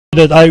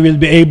that I will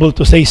be able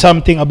to say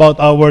something about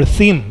our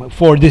theme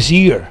for this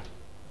year.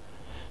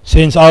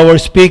 Since our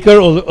speaker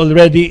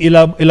already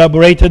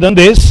elaborated on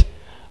this,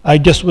 I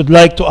just would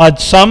like to add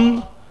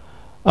some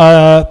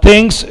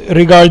things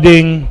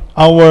regarding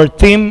our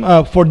theme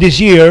for this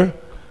year,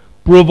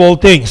 prove all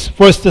things.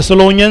 1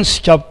 Thessalonians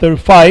chapter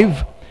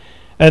 5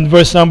 and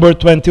verse number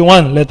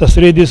 21. Let us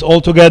read this all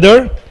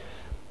together.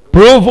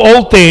 Prove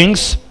all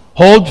things,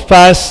 hold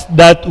fast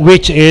that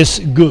which is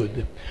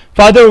good.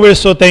 Father, we're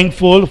so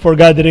thankful for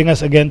gathering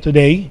us again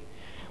today.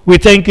 We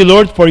thank you,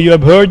 Lord, for you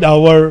have heard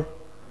our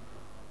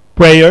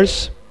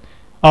prayers,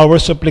 our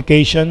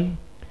supplication.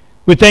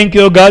 We thank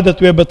you, O God, that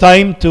we have a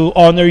time to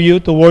honor you,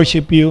 to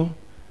worship you,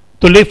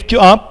 to lift you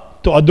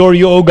up, to adore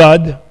you, O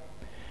God.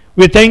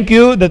 We thank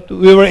you that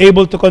we were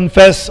able to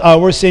confess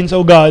our sins,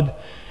 O God.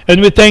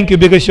 And we thank you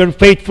because you're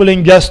faithful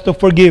and just to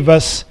forgive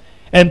us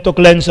and to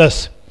cleanse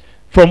us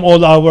from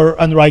all our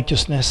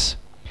unrighteousness.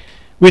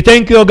 We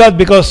thank you, O God,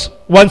 because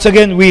once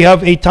again we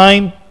have a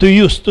time to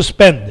use, to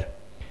spend,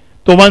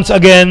 to once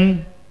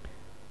again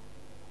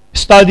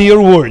study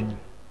your word,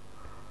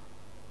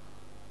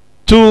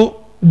 to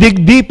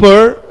dig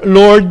deeper,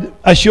 Lord,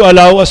 as you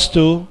allow us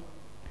to,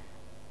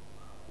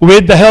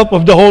 with the help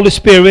of the Holy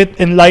Spirit,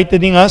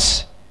 enlightening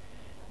us,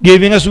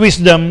 giving us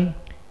wisdom,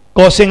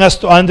 causing us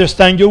to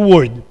understand your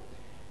word,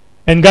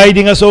 and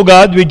guiding us, O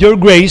God, with your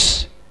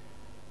grace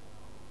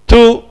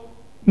to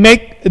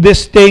make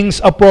these things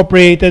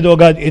appropriated, O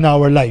God, in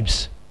our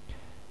lives.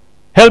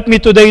 Help me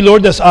today,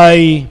 Lord, as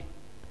I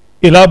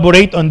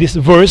elaborate on this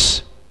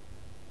verse,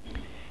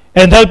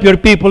 and help your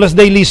people as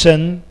they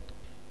listen.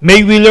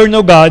 May we learn,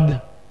 O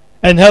God,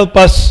 and help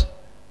us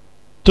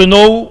to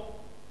know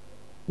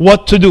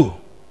what to do,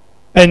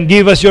 and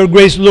give us your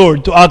grace,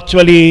 Lord, to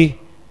actually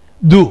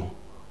do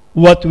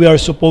what we are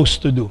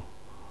supposed to do.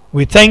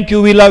 We thank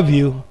you, we love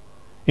you.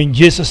 In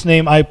Jesus'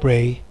 name I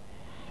pray.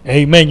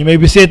 Amen. You may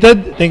be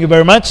seated. Thank you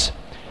very much.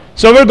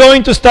 So we're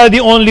going to study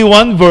only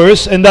one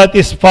verse, and that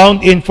is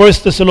found in 1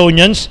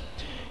 Thessalonians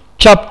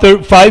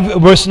chapter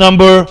 5, verse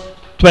number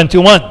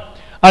 21.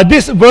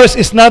 This verse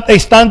is not a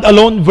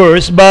standalone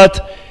verse,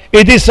 but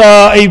it is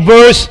a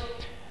verse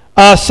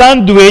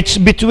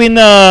sandwiched between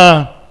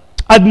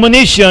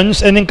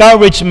admonitions and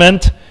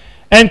encouragement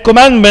and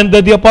commandment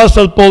that the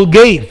Apostle Paul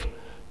gave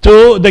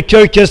to the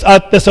churches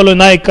at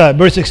Thessalonica.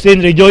 Verse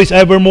 16, rejoice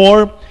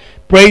evermore,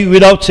 pray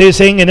without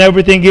ceasing, in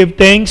everything give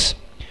thanks,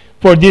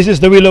 for this is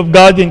the will of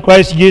God in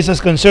Christ Jesus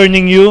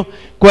concerning you.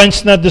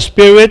 Quench not the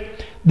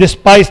spirit,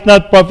 despise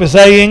not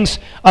prophesying,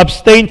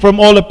 abstain from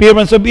all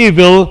appearance of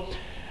evil,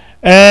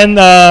 and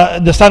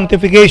the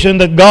sanctification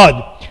that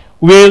God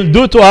will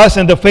do to us,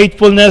 and the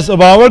faithfulness of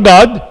our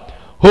God,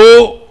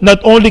 who not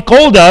only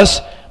called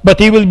us, but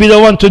He will be the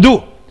one to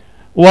do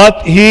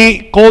what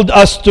He called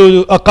us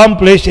to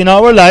accomplish in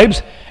our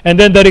lives. And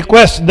then the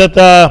request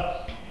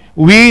that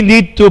we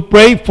need to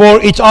pray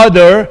for each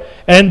other,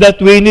 and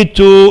that we need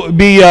to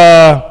be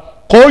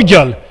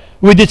cordial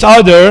with each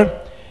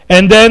other.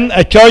 And then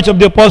a charge of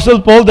the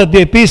Apostle Paul that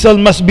the epistle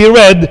must be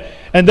read.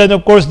 And then,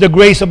 of course, the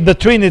grace of the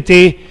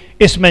Trinity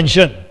is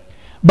mentioned.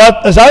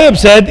 But as I have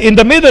said, in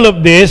the middle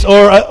of this,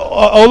 or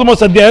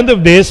almost at the end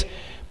of this,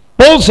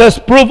 Paul says,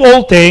 prove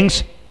all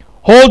things,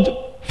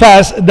 hold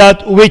fast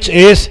that which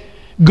is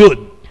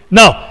good.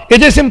 Now,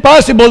 it is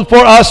impossible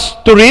for us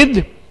to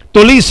read, to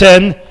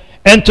listen,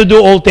 and to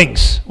do all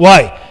things.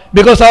 Why?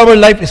 Because our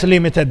life is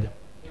limited.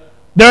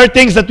 There are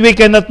things that we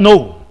cannot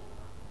know.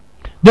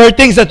 There are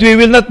things that we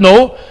will not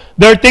know.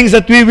 There are things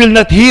that we will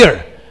not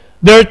hear.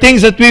 There are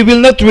things that we will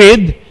not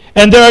read.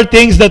 And there are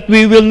things that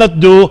we will not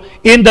do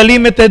in the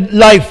limited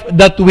life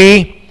that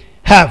we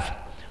have.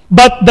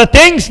 But the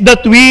things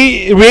that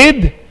we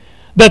read,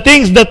 the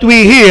things that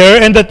we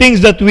hear, and the things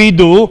that we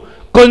do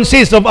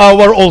consist of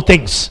our all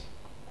things.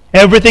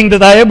 Everything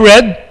that I have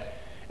read,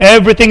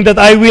 everything that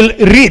I will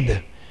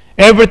read,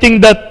 everything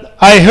that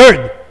I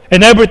heard,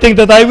 and everything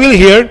that I will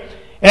hear,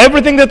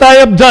 everything that I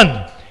have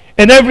done,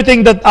 and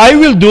everything that I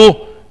will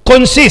do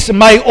consists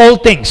my all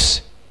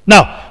things.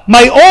 Now,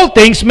 my all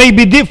things may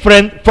be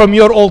different from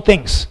your all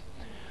things.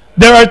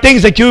 There are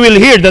things that you will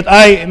hear that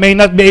I may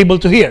not be able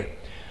to hear.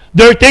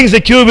 There are things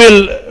that you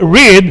will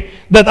read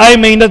that I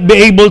may not be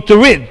able to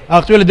read.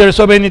 Actually, there are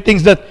so many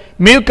things that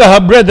Milka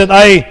have read that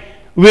I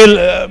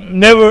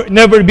will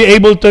never be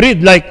able to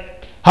read,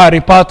 like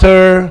Harry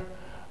Potter.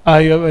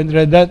 I haven't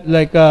read that.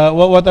 Like,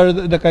 what are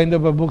the kind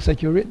of books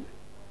that you read?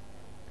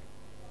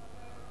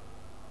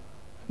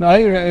 No,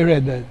 I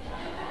read that.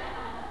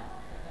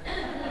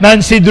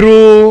 Nancy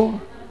Drew,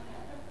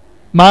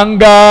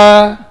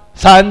 Manga,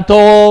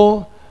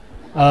 Santo,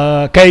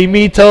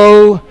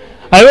 Kaimito.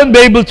 I won't be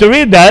able to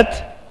read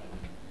that.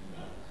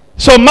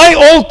 So my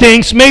all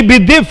things may be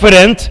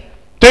different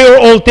to your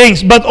all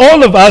things, but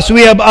all of us,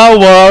 we have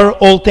our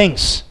all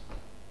things.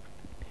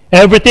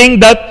 Everything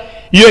that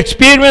you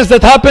experience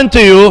that happened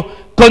to you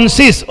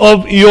consists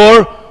of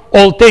your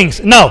all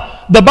things.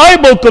 Now, the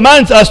Bible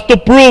commands us to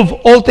prove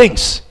all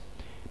things.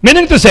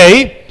 Meaning to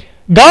say,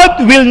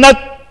 God will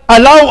not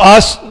allow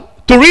us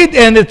to read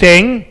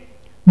anything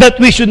that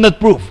we should not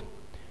prove.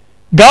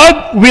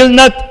 God will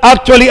not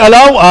actually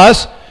allow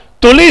us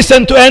to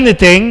listen to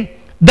anything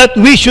that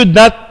we should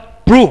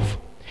not prove.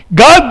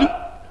 God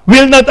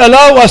will not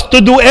allow us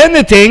to do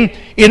anything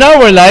in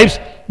our lives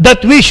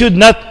that we should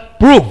not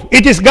prove.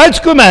 It is God's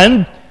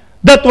command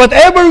that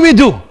whatever we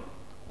do,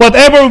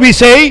 whatever we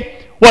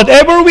say,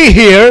 whatever we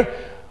hear,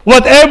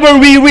 whatever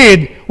we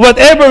read,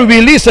 whatever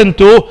we listen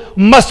to,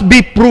 must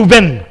be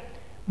proven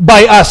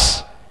by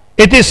us.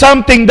 It is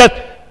something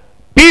that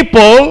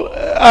people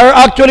are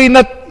actually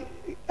not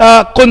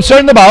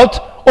concerned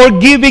about or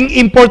giving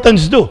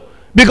importance to.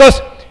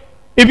 Because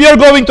if you are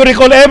going to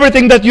recall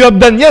everything that you have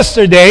done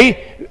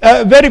yesterday,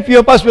 very few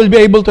of us will be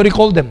able to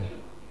recall them.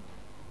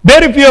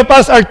 Very few of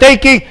us are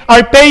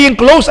paying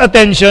close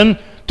attention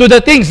to the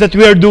things that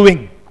we are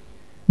doing.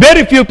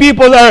 Very few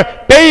people are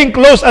paying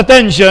close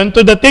attention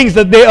to the things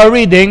that they are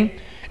reading,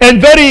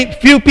 and very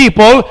few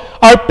people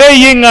are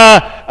paying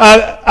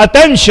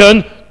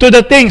attention to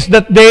the things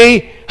that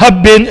they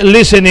have been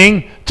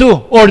listening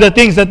to or the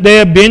things that they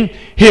have been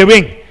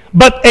hearing.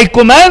 But a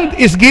command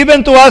is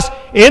given to us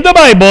in the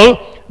Bible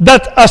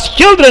that as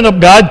children of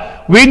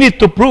God, we need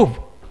to prove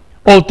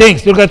all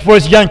things. Look at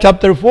 1 John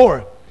chapter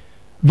 4,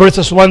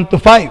 verses 1 to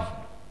 5.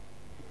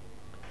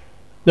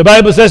 The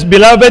Bible says,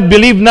 "Beloved,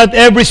 believe not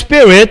every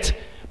spirit,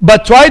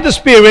 but try the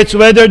spirits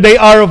whether they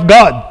are of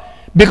God,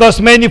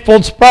 because many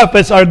false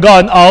prophets are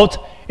gone out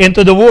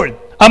into the world."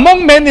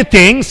 Among many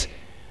things,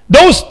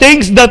 those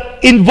things that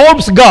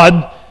involves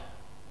God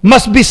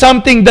must be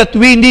something that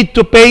we need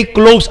to pay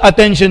close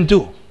attention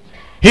to.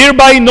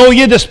 "Hereby know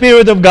ye the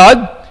Spirit of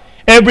God.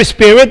 Every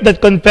spirit that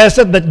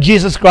confesseth that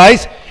Jesus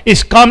Christ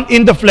is come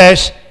in the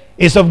flesh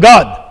is of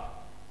God."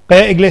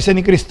 Kaya Iglesia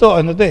ni Cristo,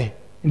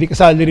 hindi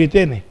kasali rito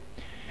yan eh.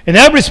 "And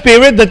every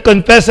spirit that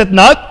confesseth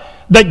not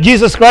that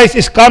Jesus Christ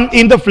is come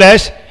in the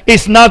flesh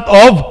is not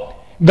of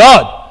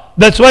God."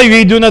 That's why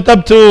we do not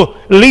have to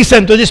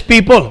listen to these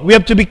people. We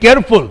have to be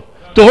careful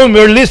to whom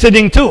we're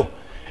listening to.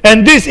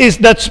 And this is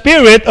that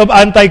spirit of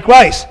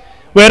Antichrist,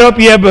 whereof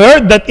ye have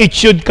heard that it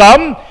should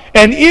come,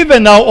 and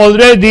even now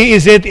already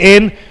is it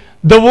in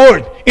the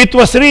world. It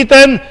was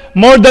written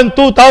more than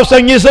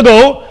 2,000 years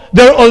ago.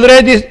 There are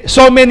already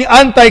so many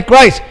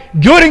Antichrists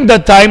during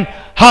that time.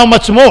 How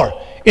much more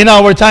in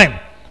our time?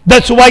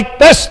 That's why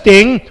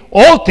testing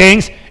all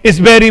things is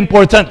very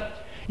important.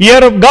 "Ye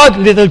are of God,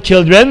 little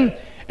children,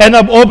 and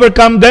have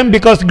overcome them,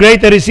 because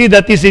greater is he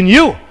that is in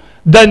you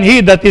than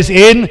he that is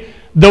in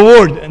the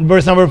world." And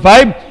verse number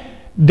 5,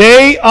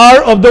 "They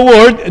are of the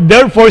word,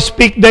 therefore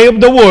speak they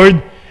of the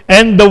word,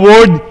 and the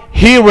word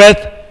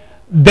heareth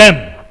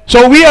them."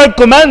 So we are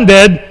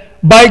commanded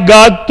by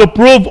God to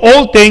prove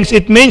all things.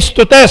 It means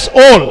to test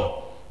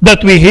all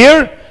that we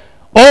hear,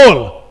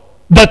 all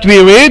that we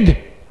read,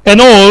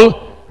 and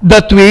all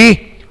that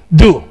we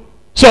do.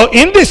 So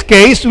in this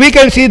case, we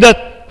can see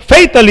that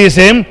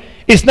fatalism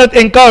is not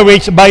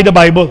encouraged by the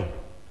Bible.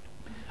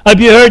 Have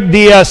you heard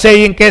the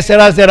saying, "Que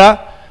sera, sera,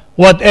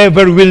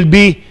 whatever will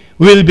be,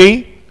 will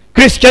be"?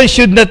 Christians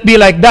should not be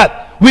like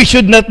that. We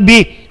should not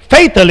be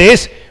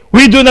fatalists.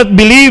 We do not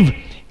believe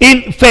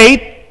in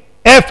fate,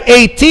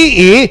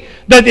 F-A-T-E,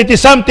 that it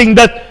is something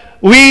that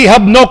we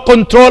have no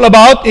control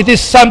about. It is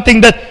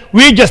something that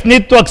we just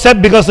need to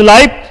accept because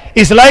life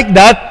is like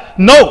that.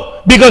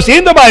 No, because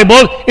in the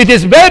Bible, it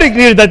is very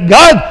clear that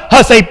God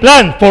has a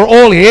plan for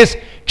all His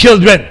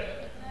children.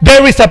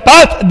 There is a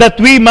path that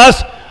we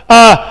must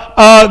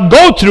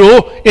go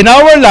through in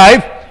our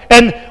life,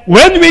 and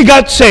when we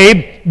got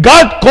saved,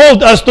 God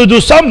called us to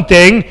do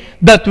something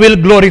that will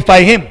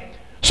glorify Him.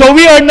 So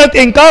we are not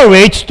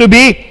encouraged to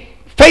be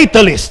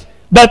fatalists.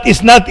 That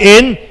is not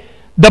in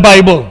the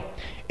Bible.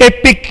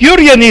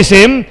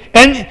 Epicureanism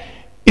and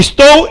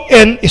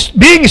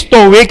being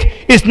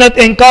stoic is not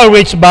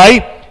encouraged by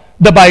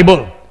the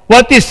Bible.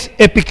 What is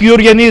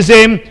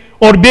Epicureanism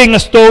or being a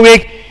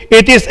stoic?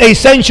 It is a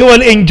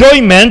sensual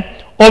enjoyment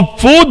of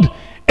food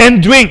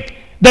and drink.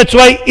 That's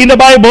why in the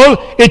Bible,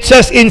 it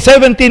says in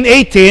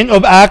 17:18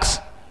 of Acts,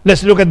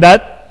 let's look at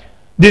that.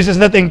 This is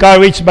not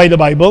encouraged by the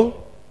Bible,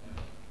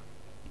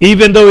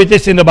 even though it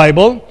is in the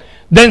Bible.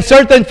 "Then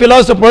certain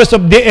philosophers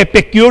of the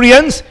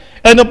Epicureans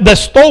and of the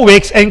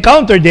Stoics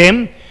encountered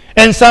him,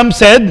 and some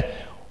said,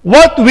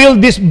 What will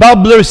this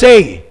babbler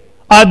say?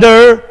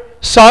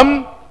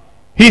 Some,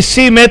 he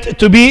seemeth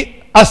to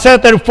be a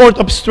setter forth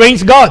of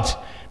strange gods,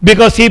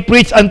 because he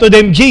preached unto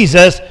them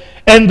Jesus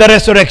and the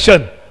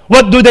resurrection."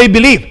 What do they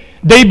believe?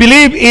 They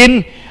believe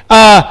in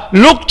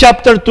Luke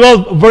chapter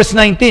 12, verse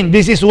 19.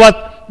 This is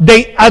what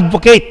they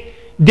advocate,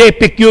 the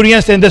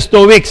Epicureans and the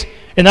Stoics.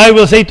 "And I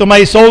will say to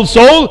my soul,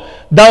 Soul,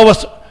 thou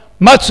hast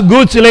much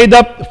goods laid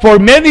up for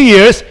many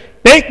years.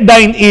 Take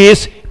thine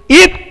ease,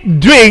 eat,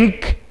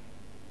 drink,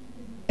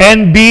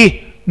 and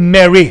be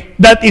merry."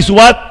 That is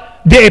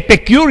what the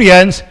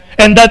Epicureans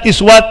and that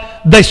is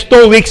what the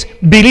Stoics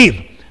believe.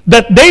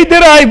 That they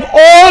derive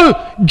all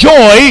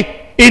joy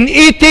in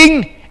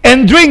eating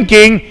and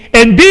drinking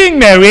and being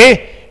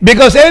merry,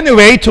 because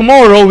anyway,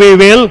 tomorrow we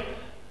will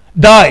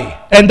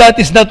die. And that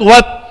is not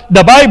what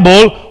the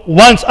Bible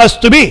wants us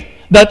to be.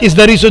 That is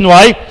the reason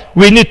why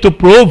we need to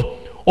prove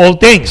all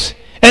things.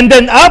 And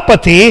then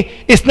apathy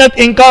is not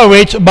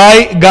encouraged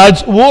by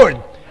God's word.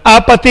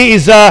 Apathy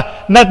is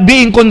not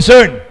being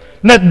concerned,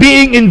 not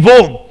being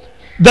involved,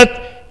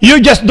 that you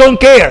just don't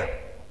care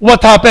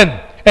what happened.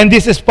 And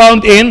this is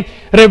found in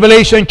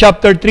Revelation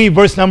chapter 3,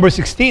 verse number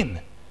 16.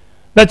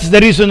 That's the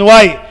reason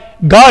why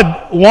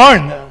God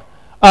warned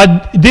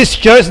this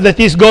church that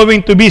is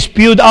going to be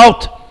spewed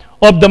out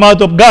of the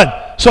mouth of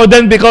God. So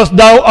then, because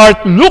thou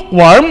art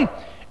lukewarm,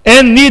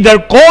 and neither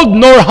cold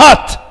nor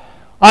hot,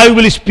 I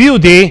will spew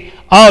thee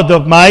out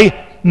of my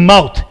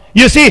mouth.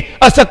 You see,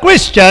 as a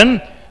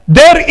Christian,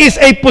 there is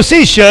a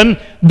position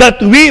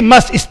that we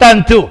must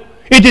stand to.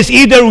 It is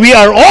either we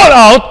are all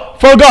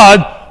out for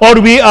God or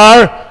we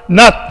are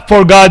not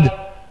for God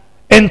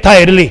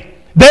entirely.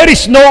 There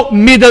is no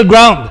middle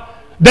ground.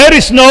 There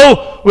is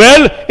no,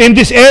 well, in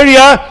this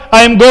area,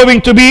 I am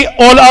going to be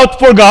all out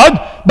for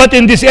God, but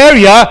in this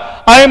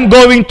area, I am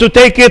going to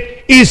take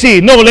it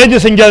easy. No,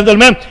 ladies and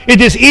gentlemen, it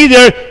is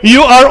either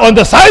you are on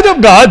the side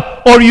of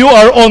God or you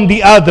are on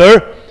the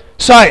other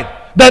side.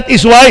 That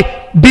is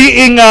why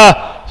being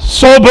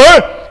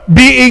sober,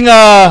 being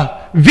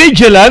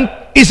vigilant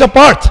is a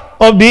part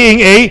of being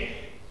a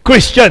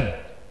Christian.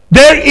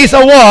 There is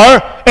a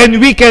war and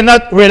we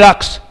cannot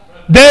relax.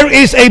 There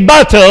is a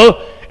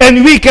battle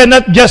and we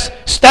cannot just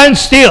stand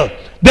still.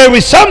 There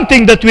is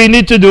something that we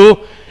need to do,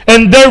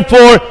 and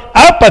therefore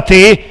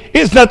apathy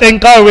is not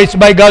encouraged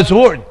by God's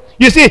word.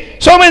 You see,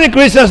 so many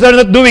Christians are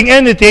not doing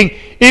anything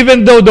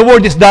even though the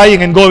world is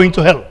dying and going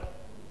to hell.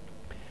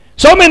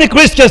 So many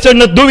Christians are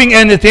not doing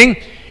anything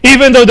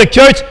even though the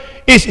church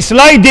is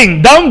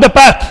sliding down the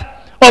path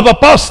of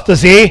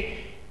apostasy,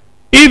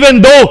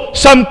 even though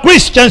some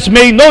Christians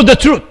may know the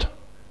truth.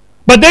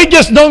 But they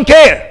just don't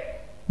care.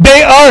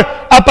 They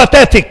are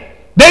apathetic.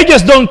 They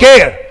just don't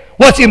care.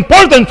 What's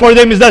important for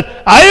them is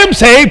that I am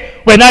saved.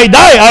 When I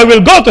die, I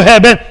will go to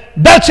heaven.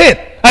 That's it.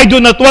 I do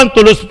not want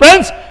to lose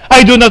friends.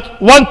 I do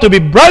not want to be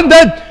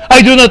branded.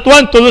 I do not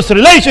want to lose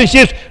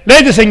relationships.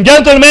 Ladies and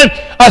gentlemen,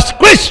 as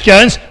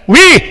Christians,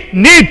 we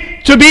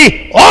need to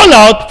be all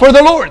out for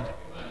the Lord.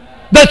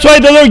 That's why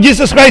the Lord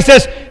Jesus Christ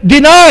says,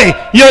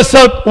 deny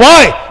yourself.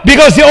 Why?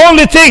 Because the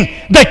only thing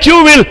that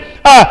you will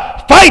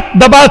fight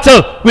the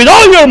battle with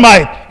all your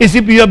might is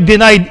if you have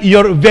denied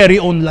your very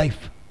own life.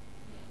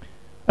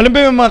 Alam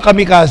ba yung mga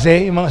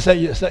kamikaze, yung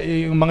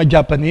mga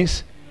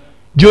Japanese,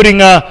 during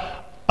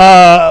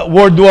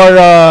World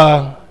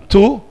War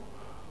II,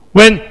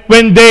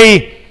 when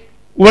they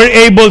were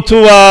able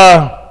to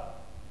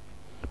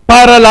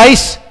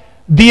paralyze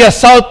the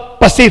South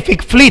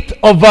Pacific Fleet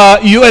of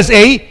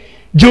USA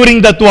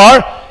during that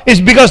war,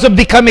 is because of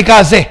the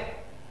kamikaze.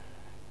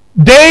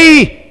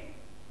 They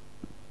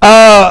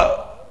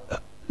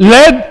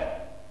led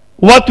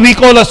what we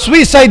call a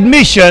suicide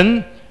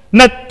mission,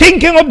 not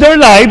thinking of their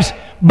lives,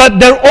 but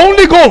their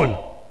only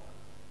goal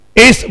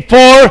is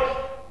for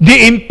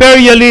the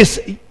imperialist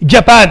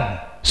Japan,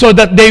 so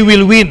that they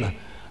will win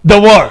the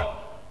war.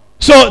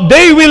 So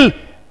they will,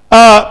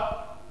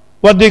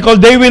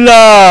 they will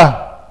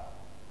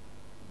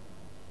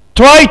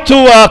try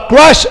to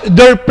crush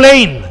their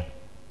plane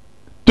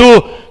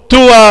to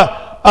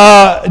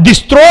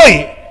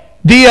destroy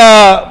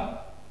the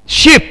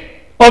ship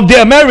of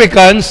the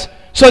Americans,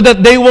 so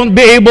that they won't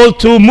be able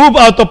to move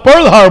out of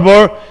Pearl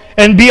Harbor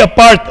and be a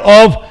part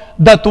of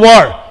that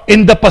war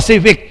in the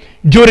Pacific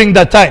during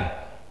that time.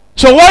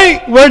 So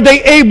why were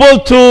they able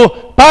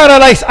to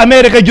paralyze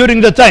America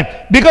during that time?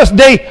 Because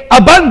they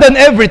abandoned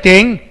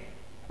everything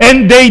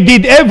and they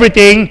did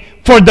everything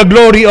for the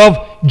glory of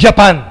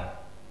Japan.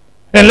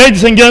 And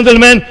ladies and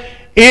gentlemen,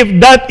 if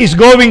that is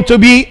going to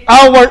be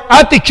our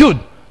attitude,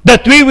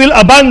 that we will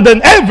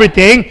abandon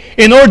everything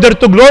in order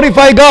to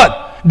glorify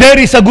God, there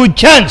is a good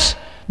chance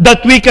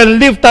that we can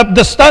lift up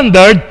the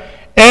standard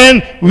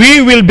and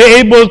we will be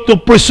able to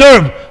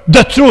preserve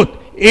the truth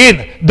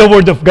in the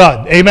Word of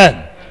God.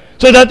 Amen.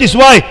 So that is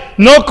why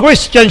no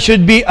Christian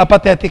should be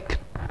apathetic.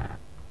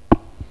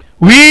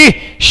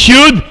 We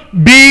should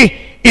be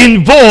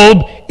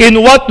involved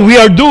in what we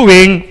are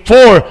doing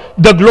for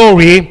the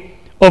glory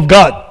of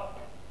God.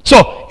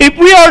 So, if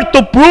we are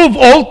to prove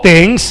all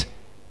things,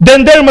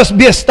 then there must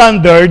be a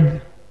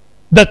standard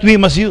that we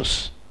must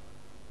use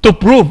to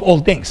prove all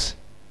things,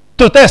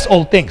 to test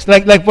all things.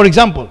 Like for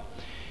example,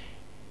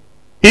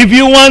 if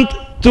you want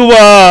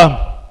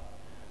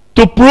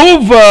to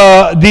prove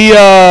the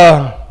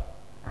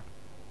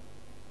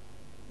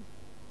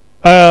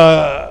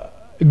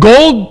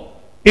gold,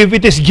 if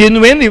it is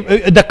genuine,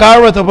 the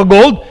carat of a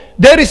gold,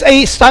 there is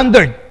a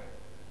standard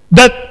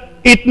that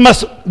it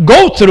must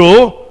go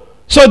through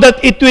so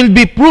that it will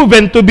be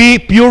proven to be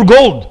pure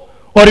gold.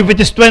 Or if it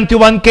is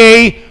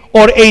 21K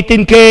or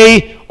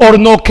 18K or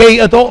no K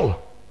at all.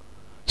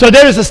 So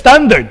there is a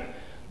standard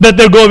that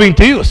they're going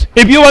to use.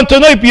 If you want to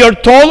know if you're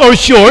tall or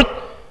short,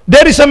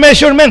 there is a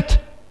measurement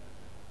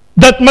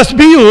that must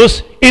be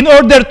used in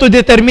order to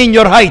determine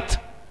your height.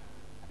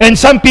 And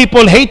some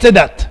people hated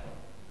that,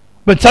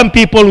 but some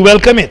people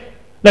welcome it.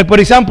 Like for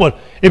example,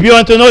 if you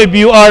want to know if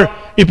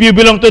you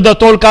belong to the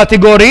tall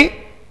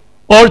category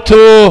or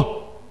to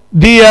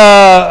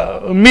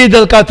the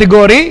middle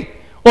category,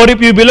 or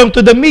if you belong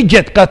to the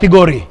midget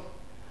category.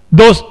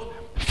 Those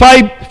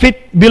 5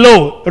 feet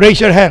below, raise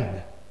your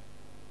hand.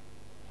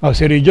 Oh,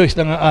 si Rejoice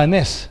lang ang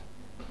honest.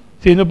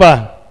 Sino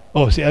pa?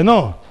 Oh, si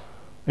ano?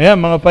 Ayan,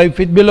 mga 5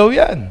 feet below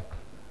yan.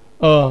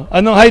 Oh,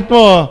 anong height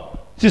mo?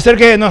 Sister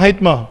Kay, anong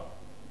height mo?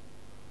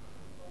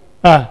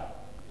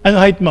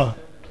 Anong height mo?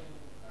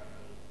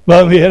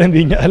 Ba,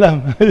 hindi niya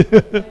alam.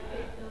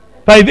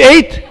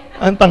 5'8"?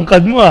 Ang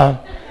tangkad mo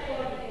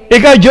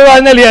Ikaw,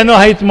 Joanna Lee, ano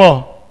height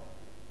mo?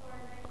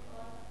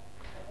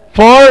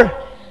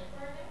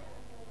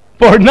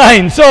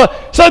 4'9". So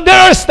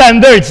there are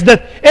standards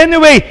that,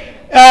 anyway,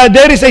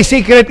 there is a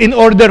secret in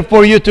order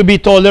for you to be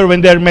taller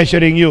when they're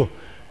measuring you.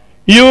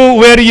 You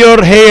wear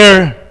your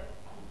hair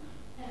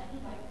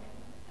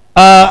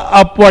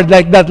upward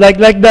like that,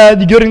 like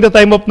during the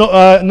time of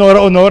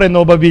Nora Honor and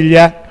Nova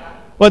Villa.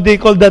 What do you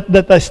call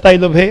that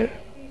style of hair?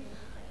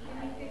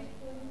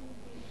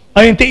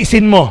 Yung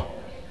tiisin mo.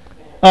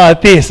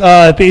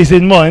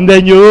 Tiisin mo. And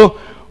then you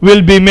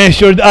will be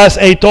measured as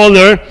a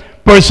taller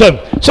person.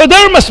 So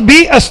there must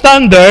be a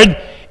standard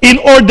in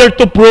order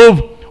to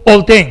prove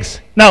all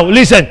things. Now,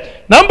 listen.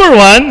 Number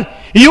 1,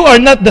 you are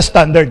not the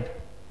standard.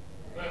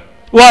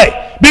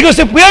 Why? Because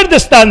if we are the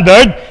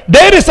standard,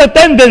 there is a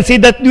tendency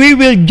that we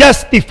will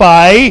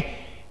justify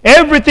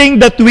everything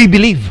that we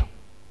believe.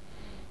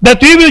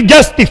 That we will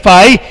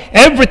justify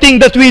everything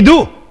that we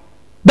do.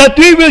 That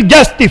we will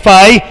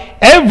justify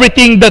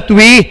everything that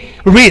we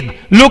read.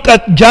 Look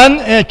at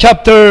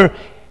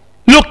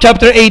Luke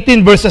chapter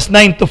 18, verses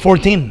 9 to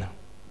 14.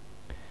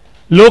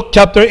 Luke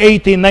chapter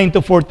 18, 9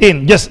 to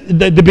 14. Just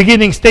the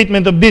beginning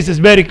statement of this is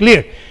very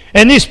clear.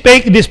 And he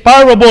spake this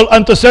parable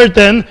unto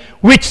certain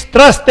which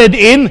trusted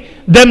in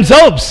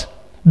themselves,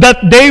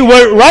 that they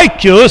were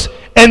righteous,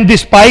 and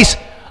despised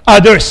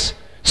others.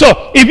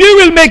 So, if you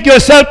will make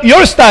yourself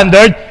your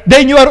standard,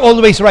 then you are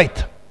always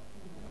right.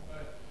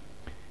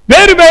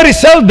 Very, very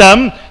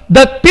seldom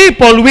that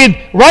people with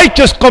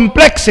righteous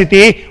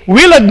complexity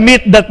will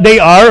admit that they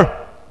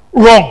are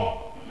wrong.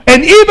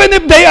 And even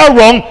if they are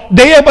wrong,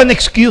 they have an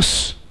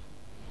excuse.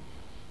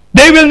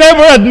 They will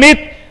never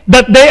admit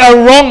that they are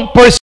wrong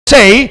per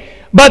se,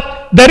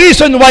 but the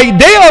reason why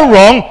they are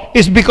wrong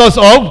is because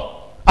of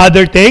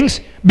other things,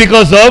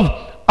 because of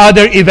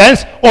other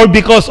events, or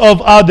because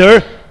of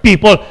other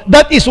people.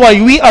 That is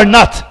why we are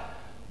not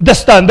the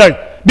standard.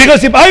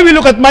 Because if I will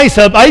look at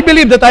myself, I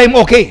believe that I am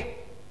okay.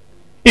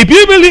 If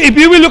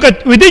you will look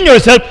at within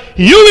yourself,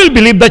 you will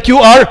believe that you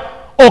are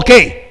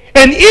okay.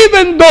 And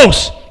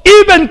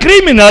even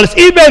criminals,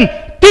 even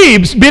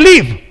thieves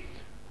believe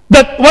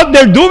that what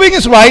they're doing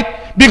is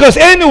right, because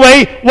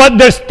anyway, what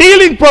they're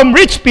stealing from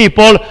rich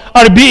people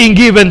are being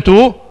given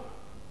to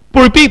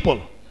poor people.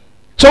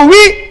 So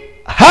we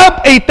have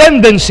a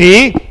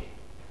tendency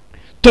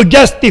to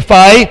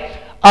justify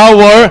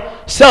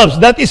ourselves.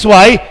 That is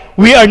why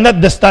we are not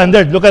the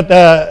standard. Look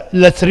at,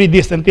 let's read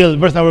this until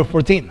verse number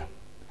 14.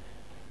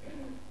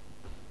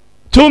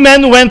 2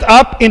 men went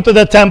up into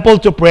the temple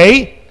to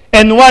pray,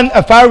 and one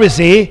a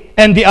Pharisee,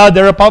 and the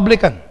other a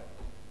publican.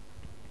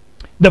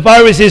 The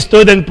Pharisee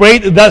stood and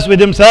prayed thus with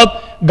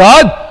himself,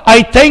 God,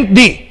 I thank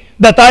thee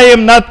that I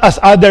am not as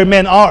other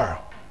men are.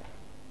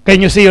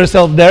 Can you see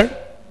yourself there?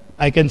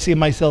 I can see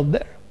myself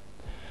there.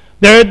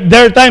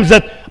 There are times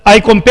that I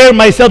compare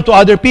myself to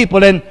other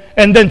people and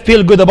then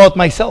feel good about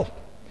myself.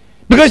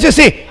 Because you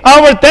see,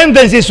 our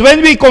tendency is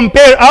when we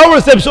compare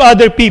ourselves to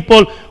other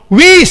people,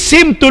 we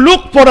seem to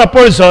look for a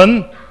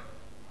person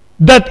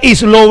that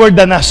is lower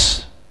than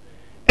us.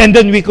 And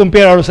then we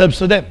compare ourselves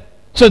to them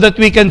so that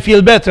we can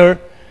feel better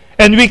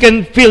and we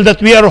can feel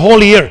that we are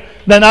holier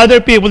than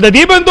other people, that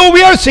even though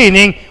we are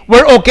sinning,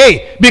 we're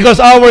okay because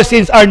our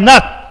sins are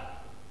not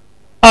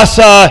as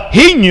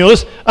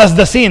heinous as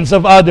the sins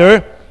of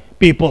other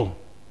people.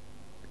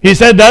 He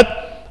said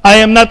that, I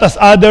am not as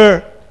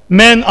other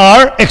men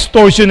are,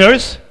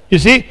 extortioners. You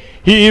see,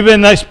 he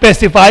even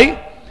specified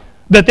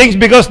the things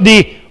because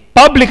the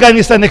publican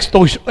is an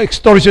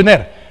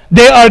extortioner.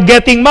 They are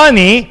getting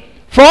money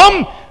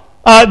from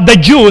the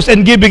Jews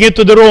and giving it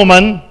to the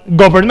Roman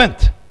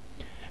government.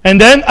 And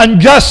then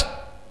unjust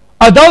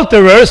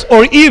adulterers,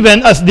 or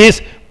even as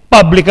this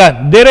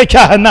publican.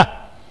 Diretsahan na.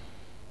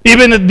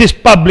 Even at this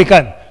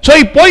publican. So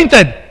he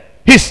pointed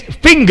his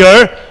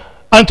finger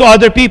unto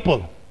other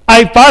people.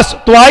 I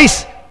fast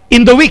twice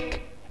in the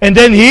week. And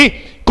then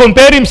he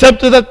compared himself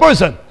to that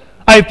person.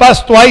 I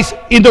fast twice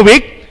in the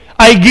week.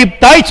 I give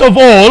tithes of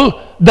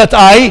all that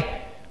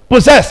I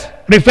possess,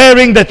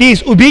 referring that he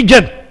is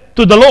obedient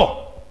to the law.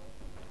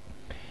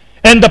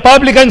 And the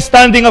publican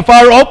standing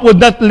afar off would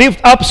not lift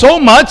up so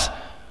much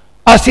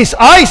as his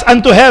eyes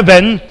unto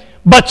heaven,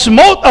 but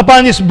smote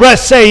upon his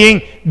breast,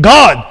 saying,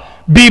 God,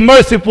 be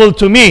merciful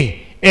to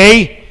me,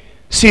 a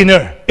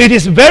sinner. It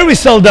is very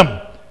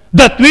seldom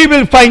that we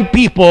will find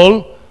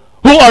people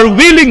who are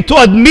willing to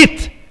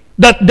admit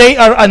that they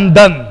are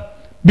undone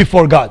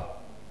before God.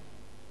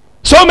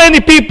 So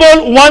many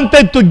people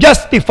wanted to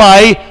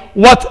justify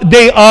what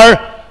they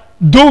are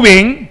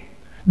doing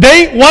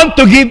They want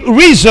to give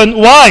reason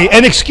why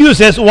and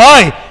excuses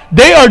why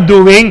they are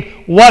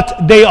doing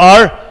what they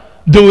are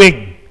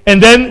doing.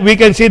 And then we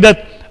can see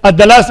that at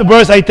the last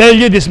verse, I tell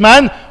you, this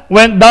man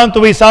went down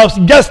to his house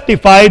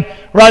justified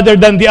rather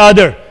than the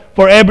other.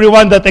 For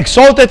everyone that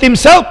exalted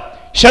himself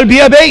shall be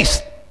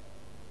abased.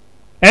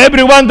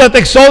 Everyone that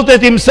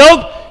exalted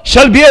himself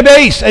shall be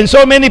abased. And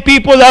so many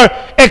people are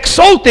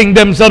exalting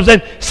themselves.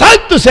 And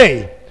sad to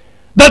say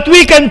that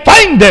we can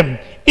find them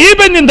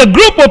even in the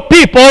group of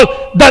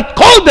people that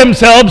call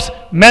themselves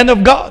men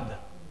of God.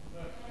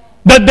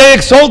 That they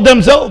exalt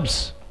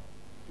themselves.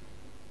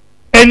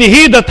 And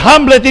he that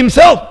humbleth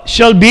himself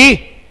shall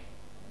be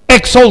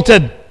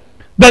exalted.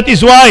 That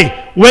is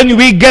why when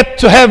we get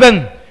to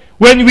heaven,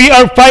 when we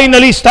are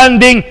finally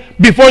standing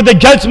before the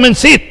judgment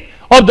seat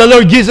of the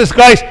Lord Jesus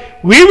Christ,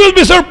 we will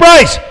be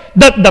surprised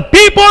that the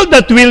people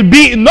that will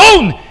be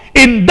known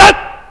in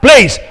that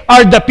place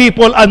are the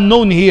people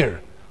unknown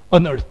here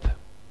on earth.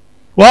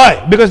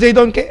 Why? Because they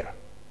don't care.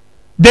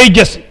 They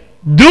just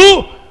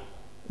do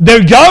their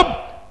job.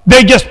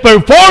 They just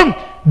perform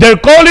their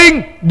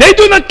calling. They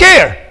do not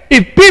care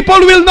if people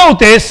will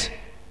notice.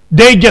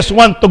 They just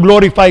want to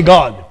glorify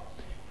God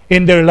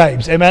in their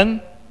lives.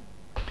 Amen?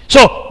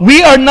 So,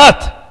 we are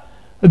not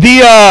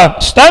the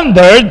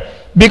standard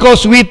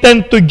because we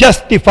tend to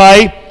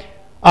justify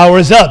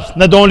ourselves.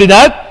 Not only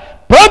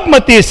that,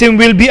 pragmatism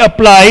will be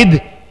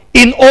applied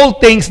in all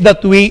things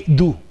that we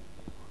do.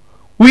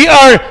 We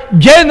are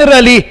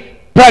generally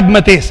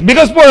pragmatists.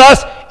 Because for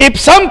us, if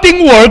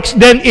something works,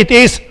 then it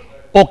is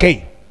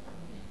okay.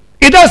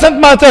 It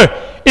doesn't matter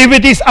if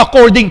it is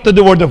according to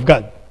the Word of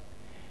God.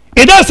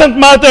 It doesn't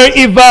matter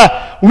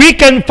if we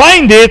can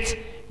find it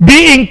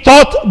being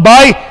taught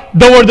by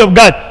the Word of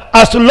God.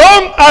 As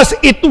long as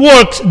it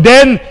works,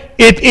 then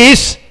it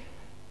is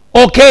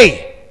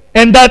okay.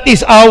 And that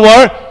is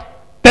our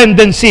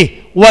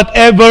tendency.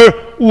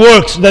 Whatever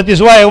works. That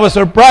is why I was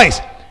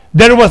surprised.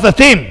 There was a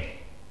theme.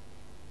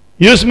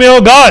 Use me,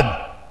 O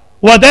God.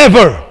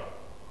 Whatever.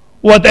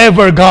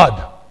 Whatever,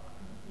 God.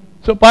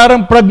 So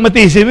parang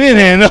pragmatism yun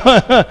eh. No?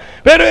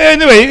 Pero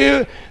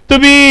anyway, to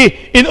be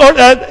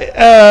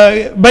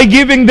by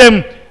giving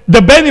them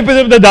the benefit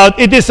of the doubt,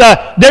 it is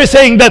they're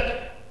saying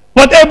that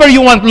whatever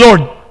you want,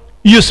 Lord,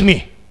 use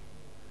me.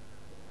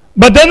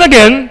 But then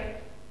again,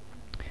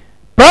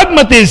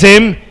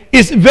 pragmatism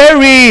is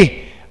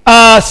very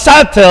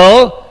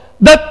subtle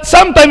that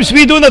sometimes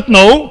we do not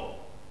know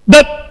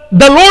that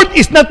the Lord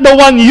is not the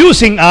one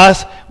using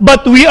us,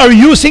 but we are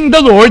using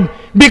the Lord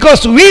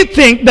because we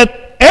think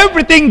that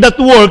everything that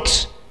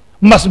works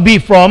must be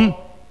from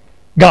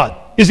God.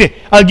 You see,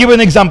 I'll give an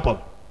example.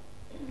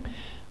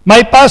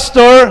 My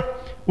pastor,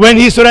 when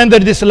he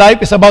surrendered his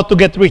life, is about to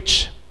get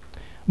rich.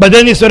 But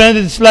then he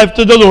surrendered his life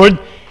to the Lord,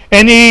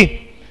 and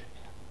he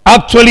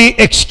actually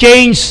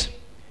exchanged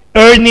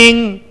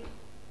earning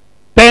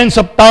tens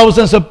of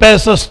thousands of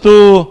pesos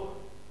to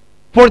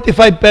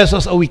 45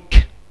 pesos a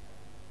week.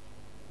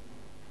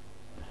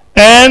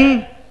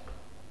 And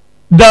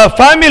the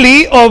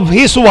family of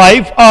his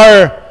wife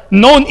are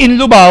known in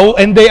Lubao,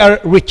 and they are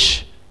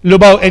rich.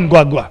 Lubao and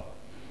Guagua.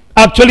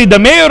 Actually, the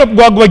mayor of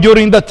Guagua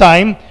during that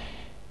time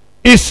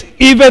is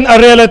even a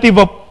relative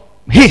of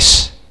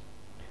his.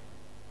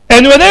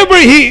 And whenever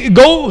he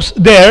goes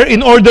there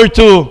in order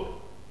to,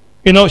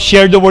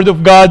 share the Word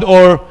of God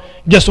or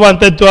just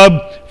wanted to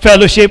have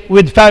fellowship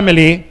with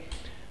family,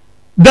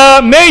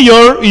 the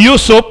mayor,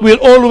 Yusuf, will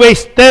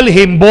always tell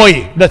him,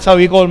 boy, that's how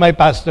we call my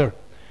pastor,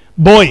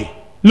 boy,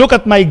 look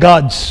at my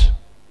gods.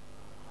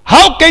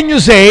 How can you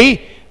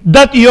say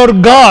that your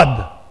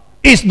God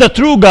is the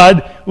true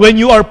God when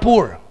you are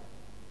poor?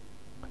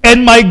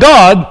 And my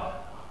God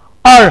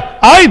are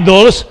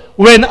idols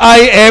when I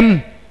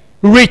am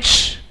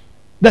rich.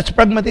 That's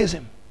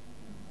pragmatism.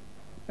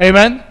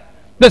 Amen?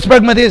 That's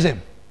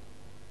pragmatism.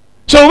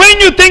 So when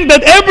you think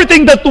that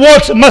everything that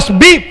works must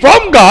be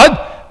from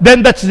God,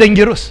 then that's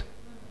dangerous.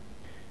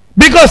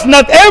 Because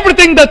not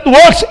everything that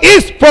works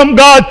is from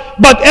God,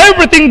 but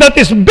everything that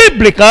is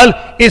biblical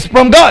is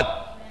from God.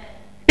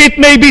 It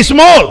may be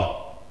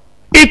small.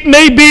 It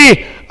may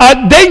be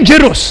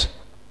dangerous.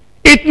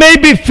 It may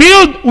be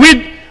filled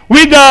with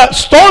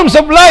storms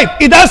of life.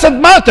 It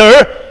doesn't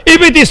matter.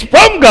 If it is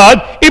from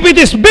God, if it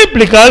is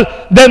biblical,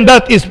 then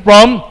that is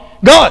from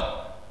God.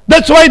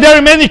 That's why there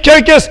are many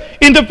churches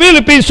in the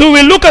Philippines who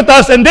will look at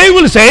us and they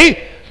will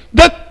say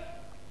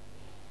that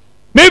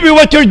maybe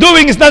what you're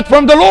doing is not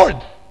from the Lord.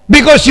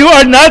 Because you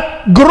are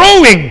not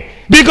growing.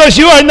 Because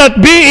you are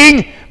not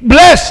being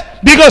blessed.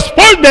 Because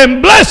for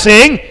them,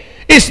 blessing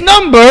is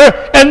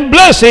number and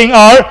blessing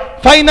are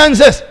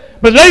finances.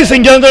 But ladies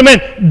and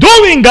gentlemen,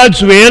 doing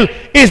God's will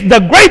is the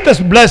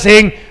greatest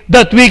blessing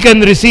that we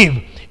can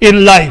receive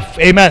in life.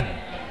 Amen.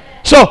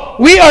 So,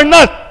 we are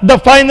not the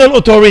final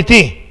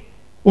authority.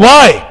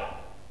 Why?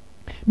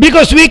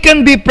 Because we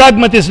can be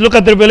pragmatists. Look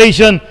at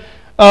Revelation,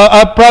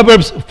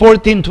 Proverbs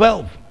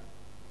 14:12.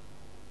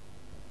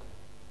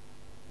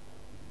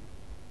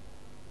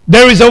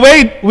 There is a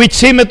way which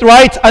seemeth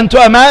right unto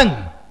a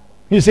man.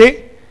 You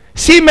see?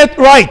 Seemeth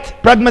right.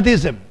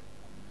 Pragmatism.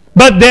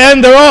 but the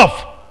end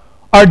thereof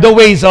are the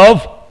ways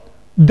of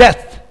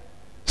death.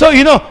 So,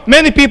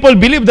 many people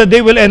believe that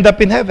they will end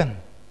up in heaven.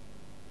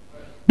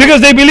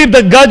 Because they believe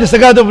that God is a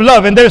God of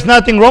love, and there's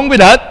nothing wrong with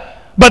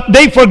that, but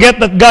they forget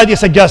that God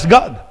is a just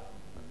God.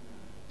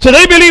 So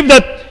they believe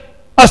that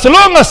as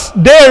long as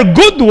their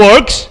good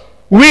works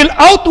will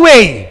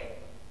outweigh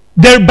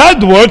their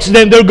bad works,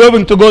 then they're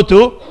going to go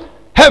to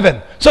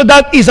heaven. So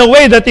that is a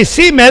way that is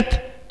seemeth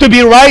to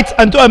be right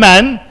unto a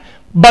man,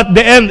 but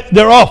the end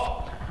thereof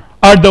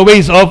are the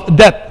ways of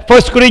death.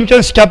 1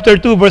 Corinthians chapter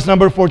 2, verse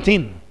number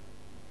 14.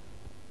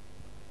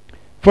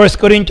 1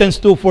 Corinthians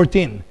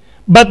 2:14.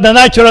 But the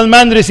natural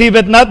man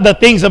receiveth not the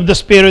things of the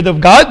Spirit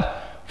of God,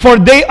 for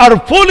they are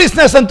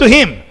foolishness unto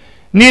him.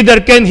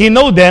 Neither can he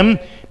know them,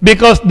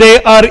 because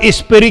they are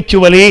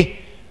spiritually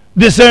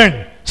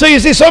discerned. So you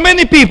see, so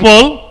many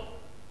people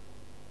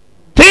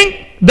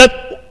think that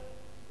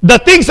the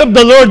things of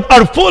the Lord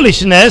are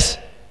foolishness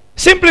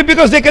simply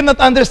because they cannot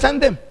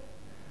understand them.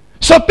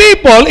 So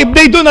people, if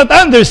they do not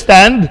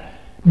understand,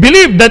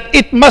 believe that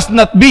it must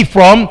not be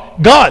from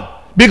God,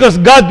 because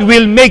God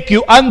will make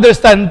you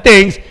understand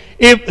things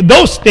if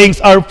those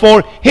things are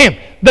for Him.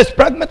 That's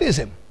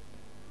pragmatism.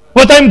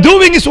 What I'm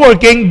doing is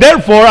working,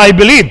 therefore I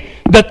believe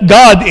that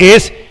God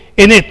is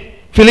in it.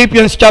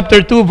 Philippians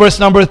chapter 2, verse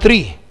number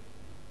 3.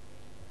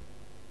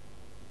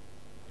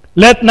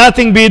 Let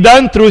nothing be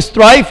done through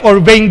strife or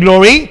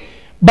vainglory,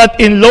 but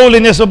in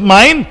lowliness of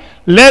mind,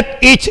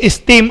 let each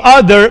esteem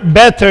other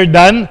better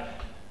than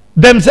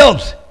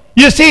themselves.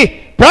 You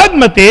see,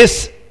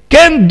 pragmatists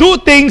can do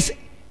things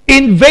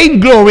in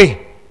vainglory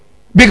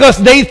because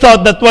they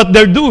thought that what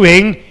they're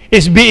doing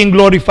is being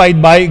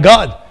glorified by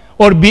God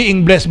or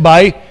being blessed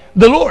by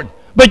the Lord.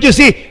 But you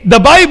see, the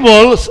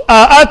Bible's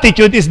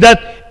attitude is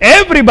that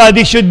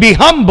everybody should be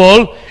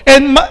humble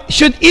and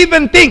should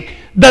even think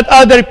that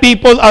other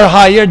people are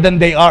higher than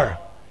they are.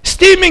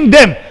 Esteeming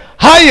them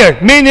higher,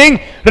 meaning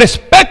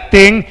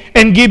respecting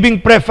and giving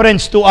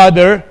preference to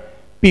other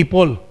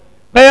people.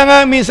 Kaya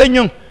nga minsan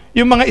yung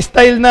mga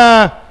style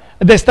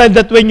the style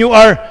that when you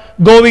are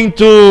going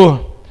to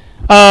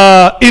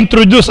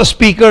introduce a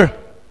speaker,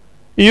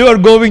 you are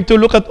going to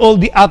look at all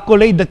the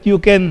accolade that you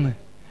can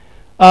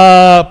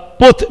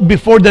put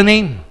before the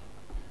name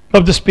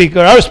of the speaker.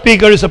 Our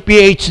speaker is a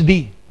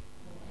PhD.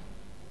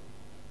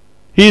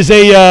 He's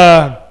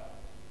a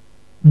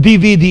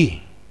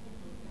DVD.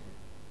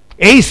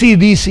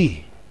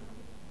 ACDC.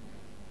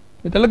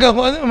 Talaga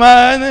kung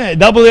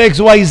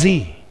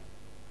WXYZ.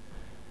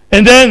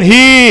 And then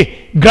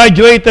he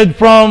graduated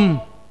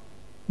from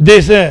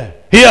this.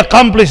 He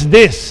accomplished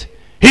this.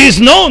 He is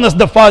known as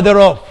the father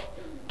of.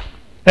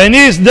 And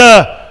he is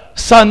the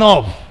son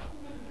of.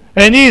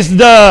 And he is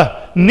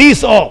the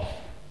niece of.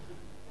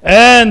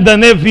 And the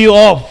nephew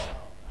of.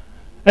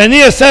 And he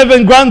has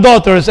 7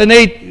 granddaughters and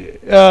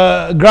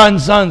 8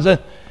 grandsons.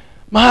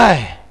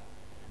 My,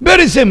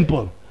 very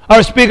simple.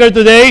 Our speaker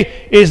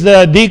today is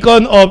the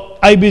deacon of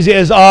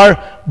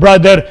IBCSR,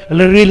 Brother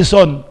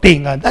Rilson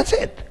Tingan. That's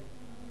it.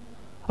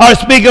 Our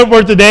speaker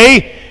for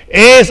today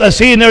is a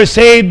sinner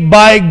saved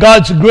by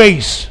God's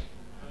grace,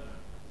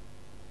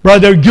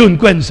 Brother June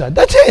Quenza.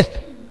 That's it.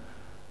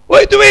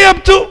 Why do we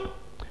have to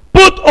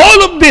put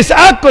all of this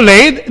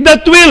accolade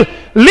that will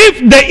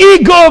lift the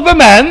ego of a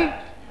man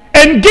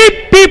and give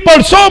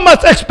people so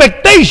much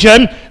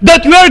expectation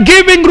that we are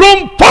giving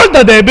room for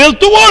the devil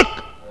to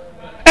work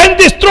and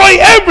destroy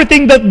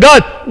everything that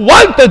God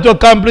wanted to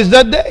accomplish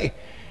that day?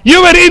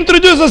 You were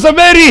introduced as a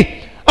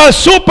very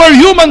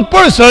superhuman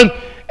person,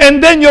 and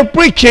then your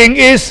preaching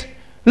is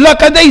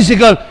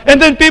lackadaisical.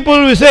 And then people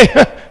will say,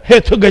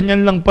 eto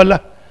ganyan lang pala.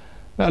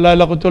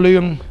 Naalala ko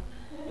tuloy yung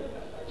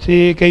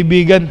si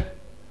kaibigan.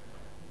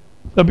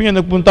 Sabi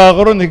niya, nagpunta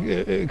ako ron,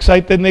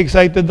 excited na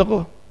excited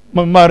ako.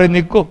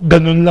 Marinig ko,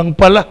 ganun lang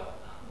pala.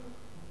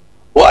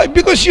 Why?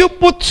 Because you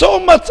put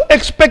so much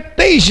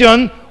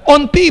expectation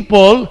on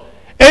people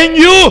and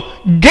you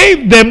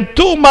gave them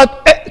too much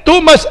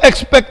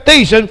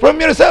expectation from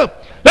yourself.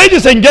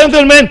 Ladies and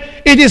gentlemen,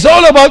 it is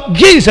all about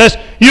Jesus.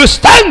 You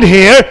stand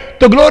here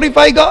to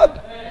glorify God.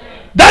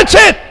 That's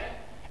it.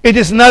 It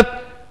is not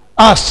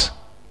us,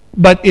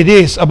 but it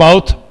is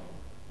about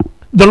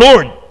the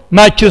Lord.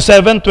 Matthew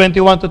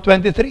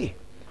 7:21-23.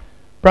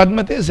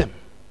 Pragmatism.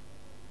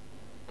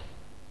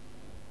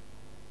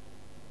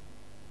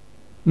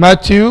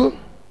 Matthew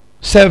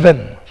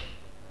 7.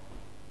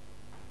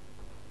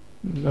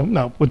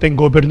 Punta yung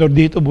governor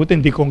dito, buti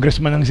hindi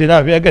congressman ang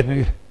sinabi agad.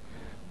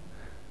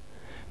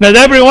 Not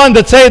everyone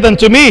that saith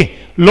unto me,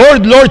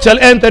 Lord, Lord, shall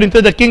enter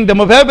into the kingdom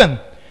of heaven,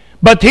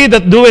 but he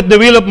that doeth the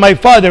will of my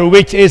Father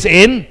which is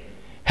in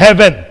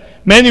heaven.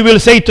 Many will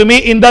say to me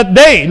in that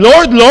day,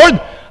 Lord,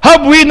 Lord,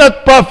 have we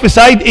not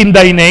prophesied in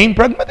thy name?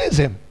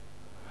 Pragmatism.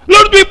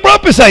 Lord, we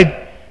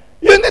prophesied.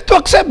 You need to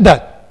accept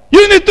that.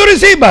 You need to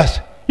receive us.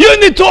 You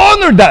need to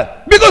honor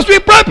that, because we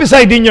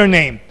prophesied in your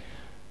name.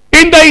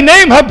 In thy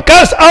name have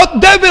cast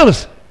out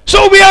devils.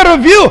 So we are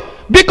of you,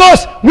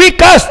 because we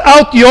cast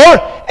out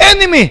your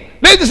enemy.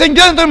 Ladies and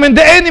gentlemen,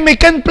 the enemy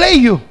can play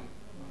you.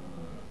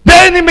 The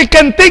enemy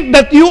can think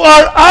that you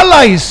are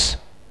allies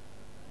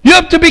You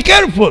have to be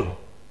careful.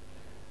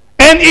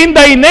 And in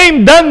thy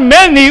name done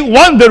many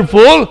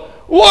wonderful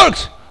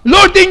works.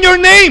 Lord, in your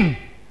name,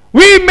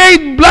 we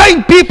made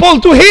blind people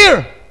to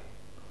hear.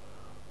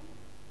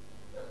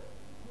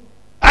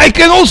 I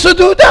can also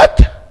do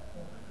that.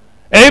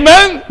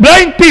 Amen?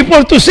 Blind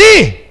people to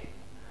see.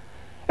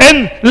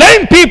 And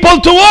lame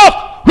people to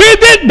walk. We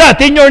did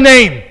that in your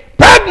name.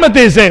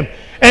 Pragmatism.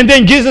 And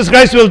then Jesus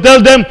Christ will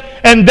tell them,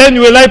 and then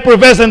will I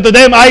profess unto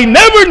them, I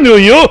never knew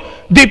you.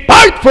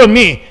 Depart from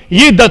me,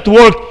 ye that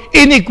work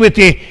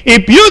iniquity.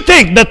 If you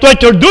think that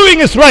what you're doing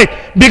is right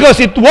because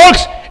it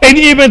works, and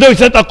even though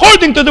it's not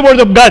according to the word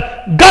of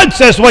God, God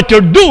says what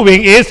you're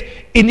doing is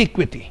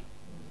iniquity.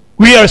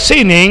 We are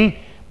sinning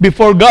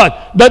before God.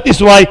 That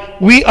is why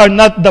we are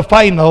not the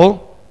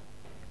final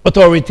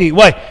authority.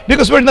 Why?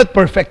 Because we're not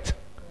perfect.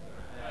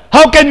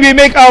 How can we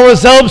make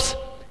ourselves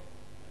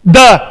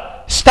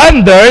the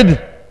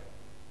standard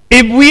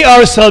if we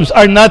ourselves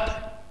are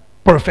not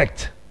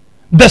perfect?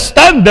 The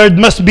standard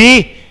must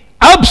be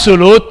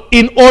absolute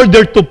in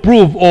order to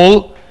prove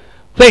all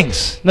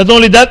things. Not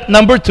only that,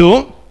 number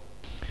two,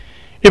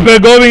 if we're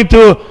going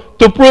to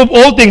prove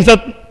all things,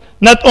 that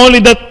not only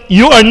that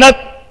you are not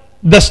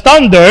the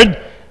standard,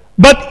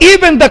 but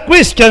even the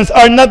Christians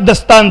are not the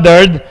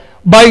standard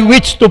by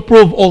which to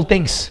prove all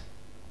things.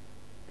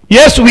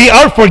 Yes, we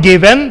are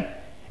forgiven.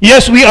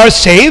 Yes, we are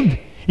saved.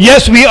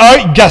 Yes, we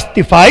are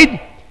justified.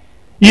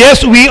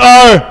 Yes, we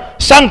are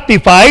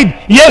sanctified.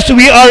 Yes,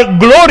 we are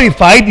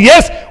glorified.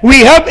 Yes,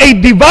 we have a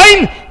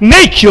divine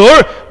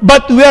nature,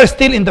 but we are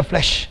still in the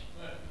flesh.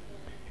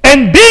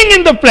 And being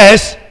in the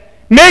flesh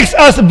makes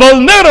us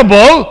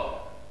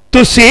vulnerable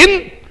to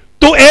sin,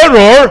 to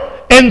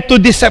error, and to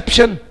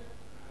deception.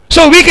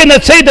 So we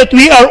cannot say that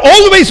we are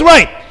always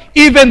right,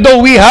 even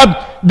though we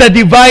have the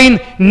divine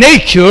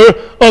nature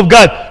of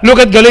God. Look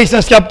at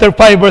Galatians chapter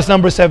 5, verse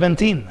number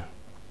 17.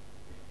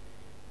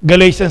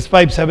 Galatians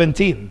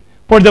 5:17.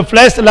 For the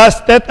flesh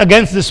lusteth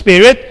against the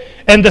spirit,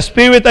 and the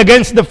spirit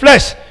against the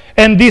flesh.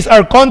 And these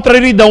are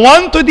contrary the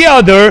one to the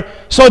other,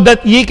 so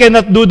that ye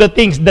cannot do the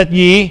things that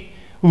ye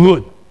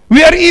would.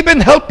 We are even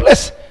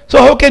helpless. So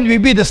how can we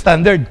be the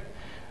standard?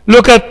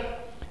 Look at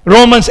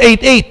Romans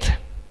 8:8.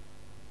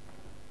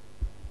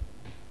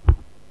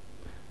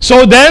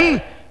 So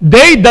then,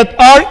 they that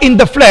are in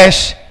the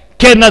flesh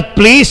cannot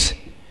please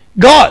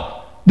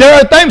God. There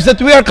are times that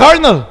we are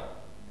carnal.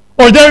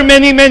 Or there are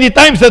many, many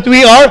times that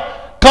we are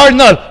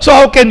carnal. So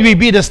how can we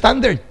be the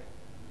standard?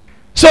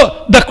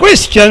 So the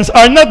Christians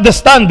are not the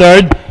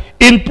standard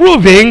in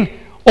proving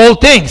all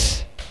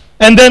things.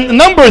 And then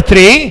number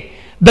 3,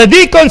 the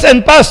deacons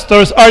and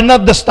pastors are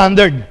not the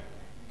standard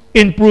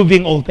in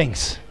proving all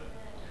things.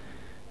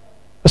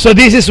 So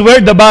this is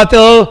where the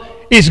battle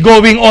is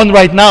going on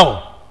right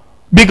now.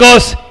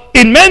 Because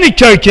in many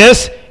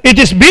churches, it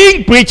is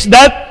being preached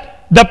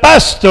that the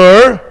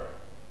pastor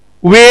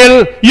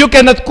you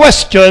cannot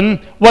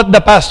question what the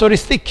pastor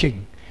is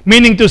teaching.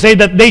 Meaning to say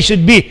that they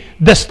should be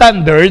the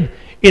standard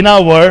in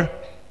our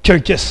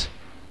churches.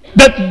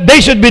 That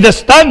they should be the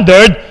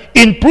standard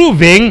in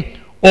proving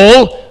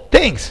all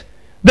things.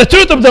 The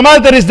truth of the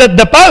matter is that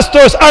the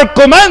pastors are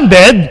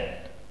commanded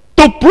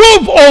to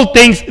prove all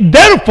things.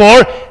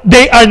 Therefore,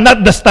 they are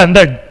not the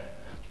standard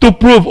to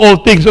prove all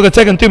things. Look at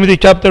 2 Timothy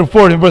chapter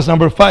 4 and verse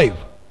number 5.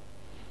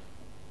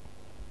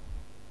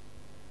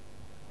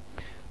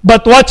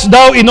 But watch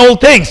thou in all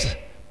things,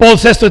 Paul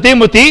says to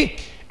Timothy,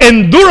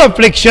 endure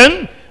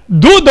affliction,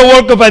 do the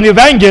work of an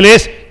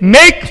evangelist,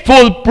 make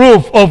full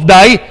proof of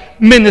thy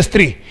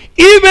ministry.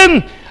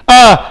 Even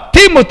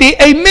Timothy,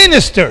 a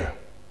minister,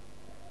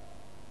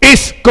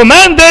 is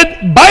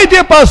commanded by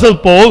the Apostle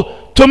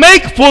Paul to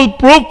make full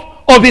proof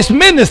of his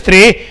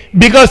ministry,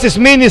 because his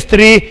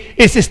ministry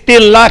is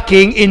still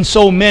lacking in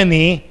so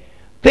many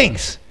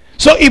things.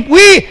 So if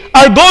we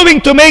are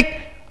going to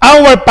make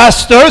our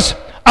pastors,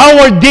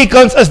 our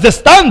deacons as the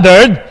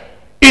standard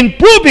in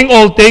proving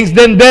all things,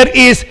 then there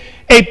is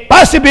a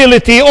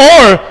possibility,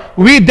 or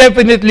we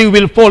definitely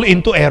will fall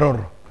into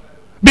error.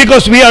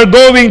 Because we are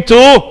going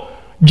to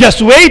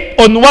just wait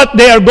on what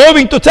they are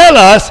going to tell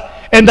us,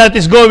 and that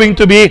is going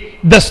to be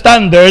the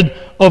standard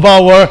of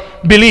our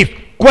belief.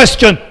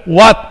 Question,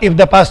 what if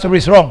the pastor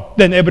is wrong?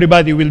 Then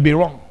everybody will be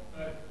wrong.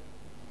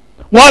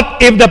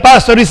 What if the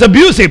pastor is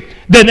abusive?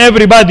 Then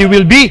everybody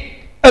will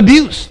be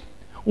abused.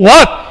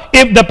 What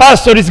if the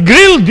pastor is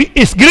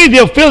greedy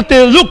of filthy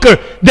lucre?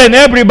 Then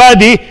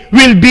everybody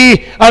will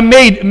be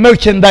made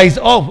merchandise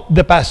of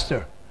the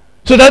pastor.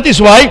 So that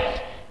is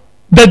why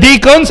the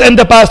deacons and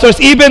the pastors,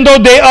 even though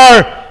they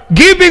are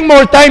giving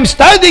more time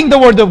studying the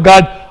Word of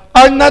God,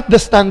 are not the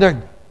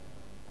standard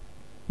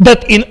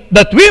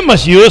that we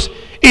must use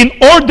in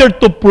order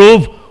to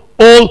prove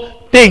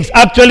all things.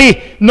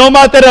 Actually, no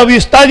matter how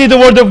you study the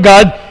Word of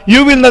God,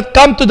 you will not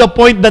come to the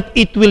point that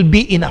it will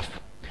be enough.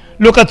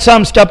 Look at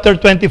Psalms chapter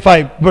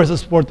 25,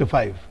 verses 4 to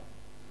 5.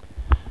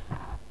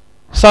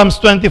 Psalms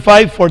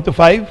 25, 4 to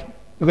 5.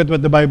 Look at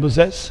what the Bible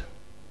says.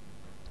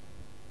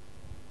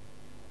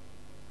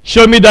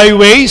 Show me thy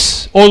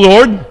ways, O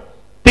Lord.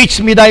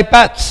 Teach me thy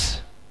paths.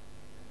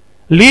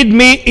 Lead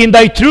me in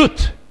thy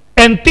truth,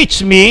 and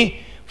teach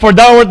me, for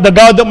thou art the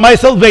God of my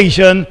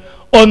salvation.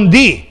 On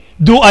thee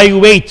do I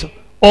wait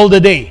all the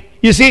day.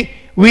 You see,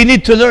 we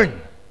need to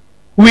learn.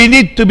 We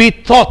need to be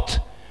taught.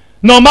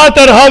 No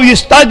matter how you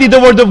study the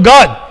Word of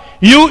God,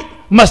 you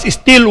must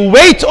still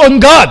wait on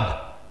God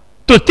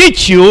to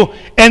teach you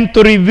and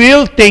to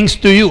reveal things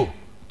to you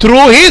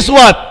through His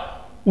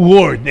what?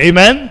 Word.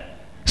 Amen?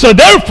 So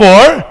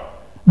therefore,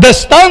 the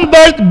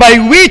standard by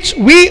which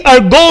we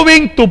are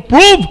going to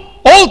prove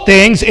all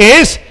things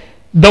is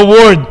the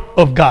Word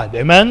of God.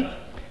 Amen?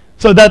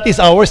 So that is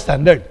our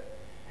standard.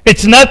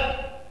 It's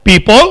not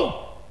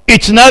people.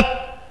 It's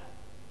not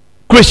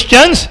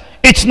Christians.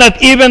 It's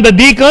not even the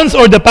deacons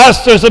or the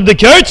pastors of the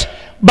church.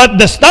 But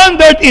the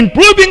standard in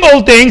proving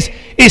all things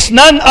is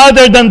none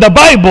other than the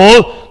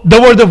Bible, the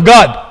Word of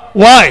God.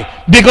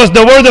 Why? Because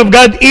the Word of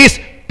God is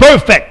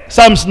perfect.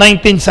 Psalms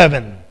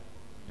 19:7.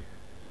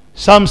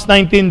 Psalms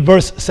 19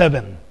 verse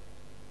 7.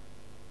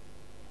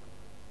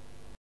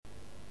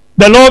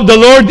 The law of the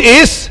Lord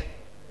is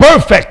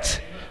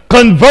perfect,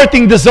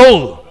 converting the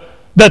soul.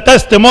 The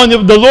testimony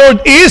of the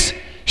Lord is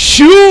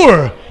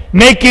sure,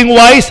 making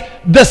wise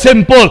the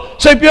simple.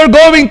 So if you're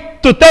going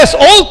to test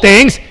all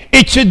things,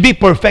 it should be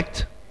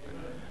perfect.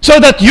 So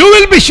that you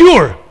will be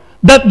sure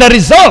that the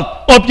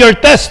result of your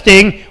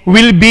testing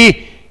will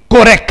be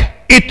correct.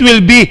 It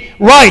will be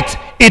right.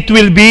 It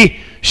will be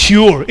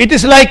sure. It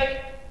is like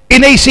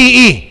in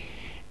ACE.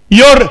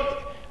 Your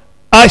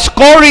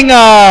scoring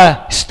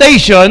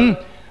station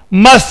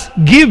must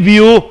give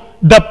you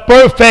the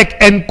perfect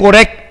and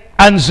correct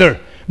answer.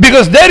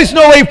 Because there is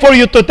no way for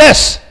you to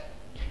test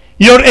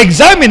your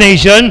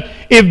examination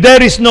if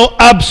there is no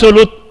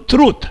absolute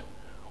truth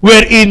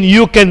wherein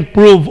you can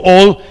prove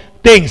all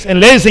things. And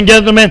ladies and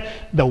gentlemen,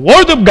 the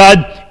Word of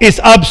God is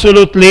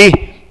absolutely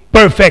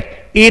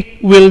perfect.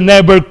 It will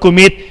never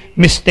commit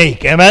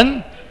mistake.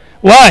 Amen?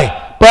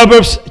 Why?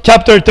 Proverbs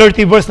chapter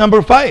 30 verse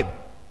number 5.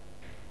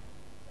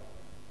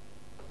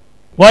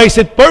 Why is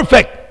it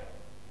perfect?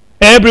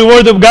 Every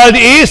word of God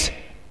is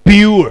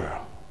pure.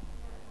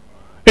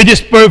 It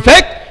is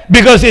perfect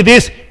because it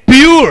is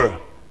pure.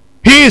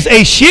 He is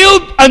a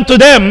shield unto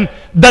them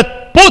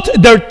that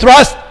put their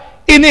trust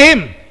in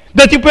Him.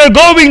 That if we are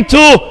going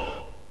to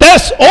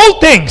test all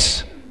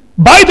things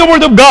by the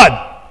Word of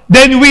God,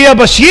 then we have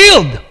a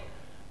shield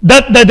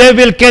that the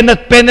devil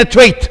cannot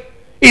penetrate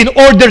in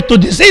order to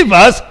deceive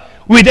us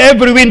with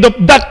every wind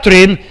of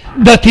doctrine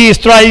that he is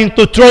trying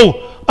to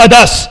throw at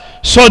us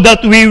so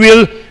that we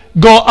will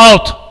go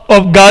out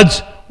of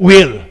God's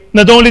will.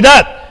 Not only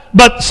that,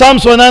 but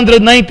Psalms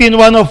 119,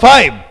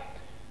 105.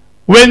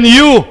 When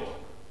you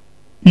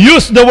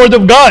use the Word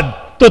of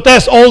God to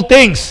test all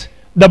things,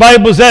 the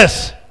Bible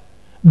says,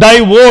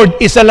 Thy Word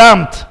is a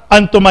lamp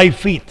unto my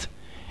feet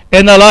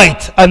and a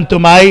light unto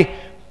my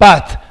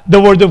path. The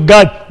Word of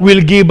God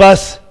will give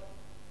us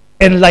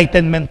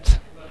enlightenment.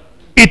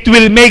 It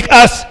will make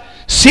us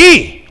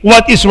see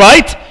what is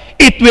right.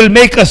 It will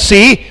make us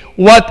see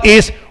what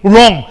is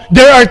wrong.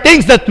 There are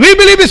things that we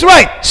believe is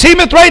right.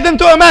 Seemeth right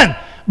unto a man,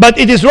 but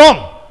it is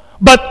wrong.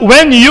 But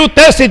when you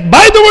test it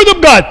by the Word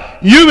of God,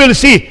 you will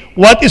see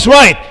what is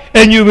right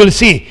and you will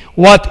see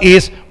what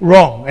is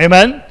wrong.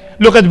 Amen?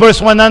 Look at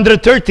verse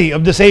 130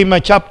 of the same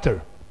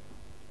chapter.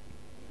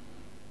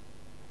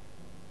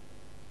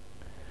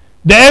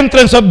 The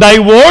entrance of thy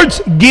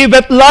words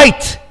giveth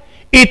light.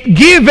 It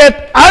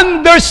giveth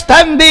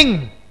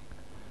understanding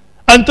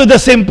unto the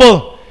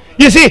simple.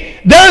 You see,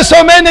 there are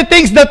so many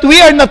things that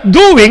we are not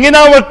doing in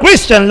our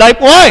Christian life.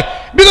 Why?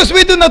 Because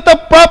we do not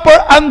have proper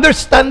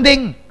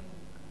understanding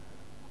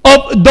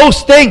of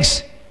those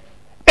things.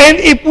 And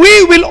if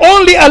we will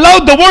only allow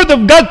the Word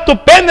of God to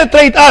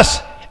penetrate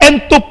us and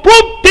to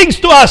prove things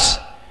to us,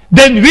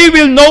 then we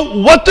will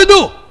know what to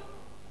do.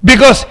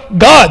 Because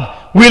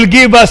God will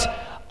give us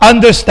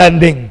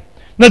understanding.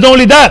 Not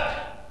only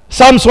that,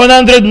 Psalms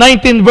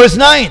 119 verse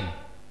 9.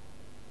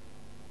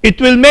 It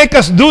will make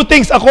us do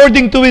things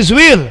according to His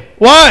will.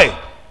 Why?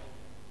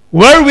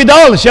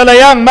 Wherewithal shall a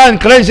young man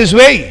cleanse his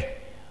way?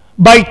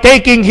 By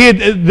taking heed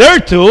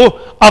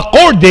thereto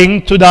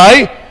according to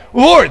thy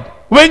word.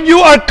 When you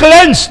are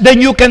cleansed,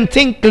 then you can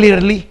think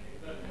clearly.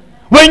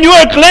 When you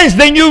are cleansed,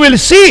 then you will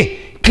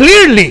see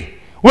clearly.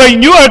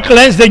 When you are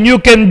cleansed, then you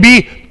can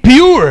be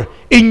pure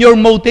in your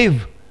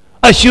motive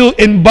as you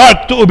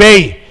embark to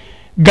obey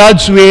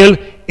God's will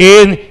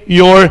in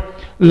your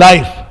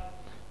life.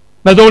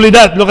 Not only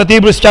that, look at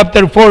Hebrews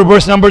chapter 4,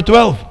 verse number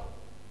 12.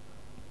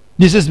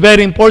 This is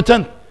very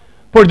important.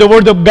 For the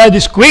Word of God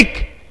is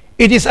quick.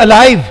 It is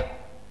alive.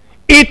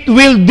 It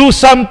will do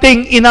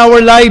something in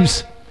our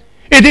lives.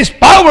 It is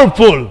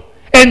powerful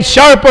and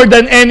sharper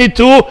than any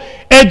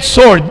two-edged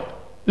sword.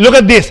 Look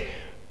at this.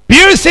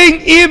 Piercing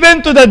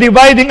even to the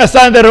dividing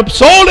asunder of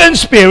soul and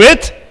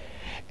spirit,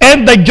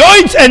 and the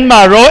joints and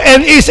marrow,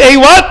 and is a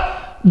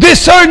what?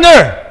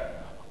 Discerner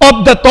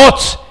of the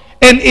thoughts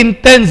and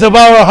intents of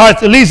our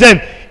hearts.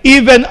 Listen,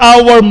 even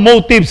our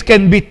motives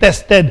can be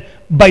tested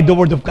by the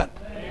Word of God.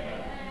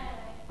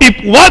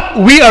 If what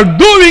we are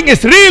doing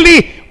is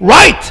really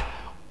right,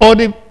 or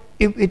if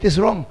it is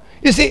wrong.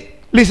 You see,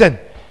 listen,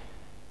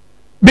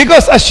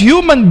 Because as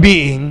human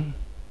being,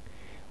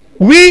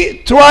 we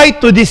try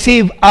to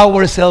deceive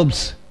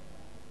ourselves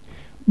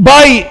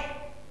by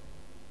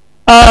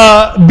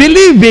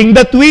believing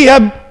that we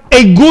have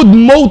a good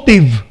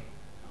motive,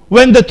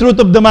 when the truth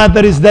of the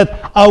matter is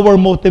that our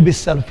motive is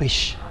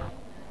selfish.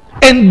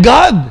 And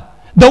God,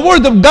 the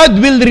Word of God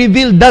will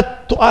reveal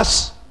that to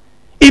us.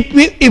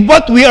 If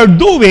what we are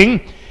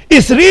doing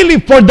is really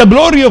for the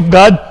glory of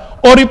God,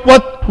 or if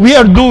what we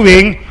are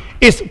doing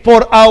is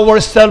for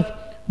our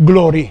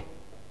self-glory.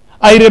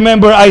 I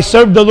remember I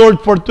served the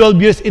Lord for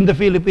 12 years in the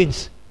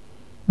Philippines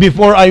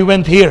before I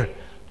went here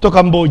to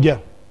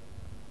Cambodia.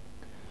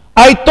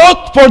 I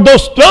thought for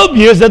those 12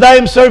 years that I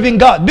am serving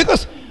God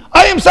because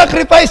I am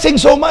sacrificing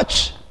so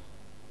much.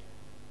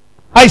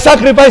 I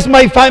sacrificed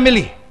my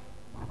family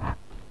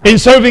in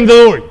serving the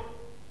Lord.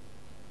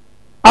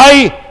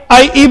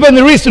 I even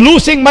risked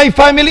losing my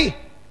family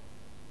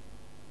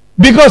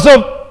because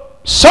of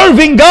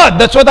serving God.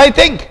 That's what I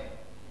think.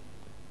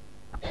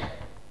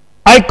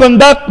 I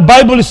conduct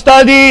Bible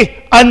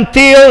study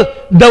until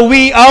the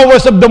wee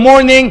hours of the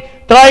morning,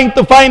 trying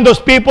to find those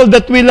people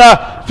that will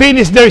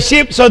finish their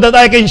shift so that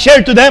I can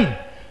share to them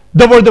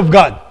the Word of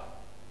God.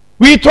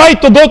 We try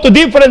to go to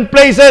different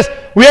places.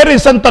 We are in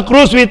Santa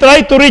Cruz. We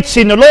try to reach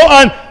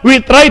Sinaloan. We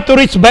try to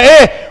reach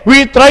Bae.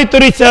 We try to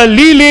reach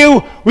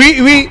Liliw.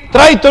 We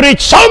try to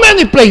reach so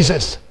many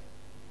places,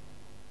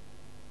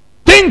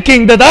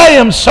 thinking that I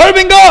am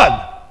serving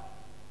God.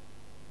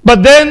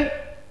 But then,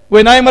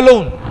 when I'm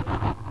alone,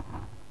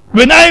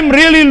 when I'm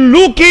really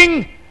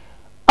looking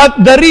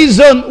at the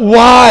reason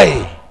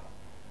why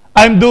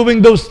I'm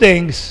doing those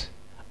things,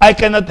 I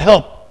cannot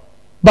help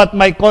but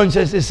my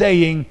conscience is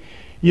saying,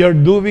 you're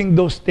doing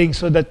those things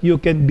so that you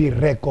can be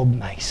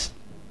recognized.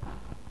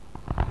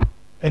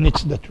 And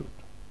it's the truth.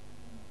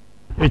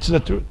 It's the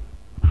truth.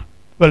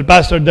 Well,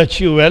 Pastor, that's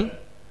you. Well,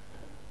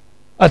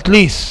 at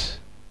least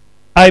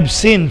I've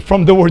seen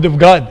from the Word of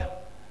God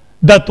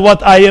that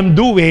what I am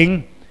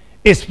doing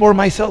is for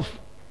myself,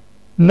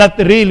 not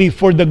really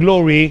for the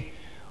glory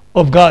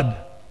of God.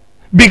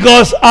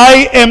 Because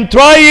I am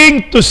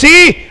trying to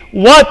see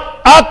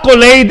what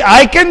accolade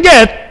I can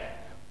get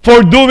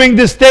for doing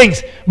these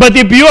things. But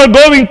if you are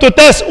going to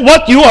test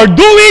what you are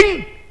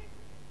doing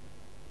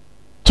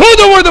through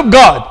the Word of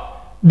God,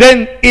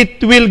 then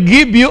it will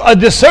give you a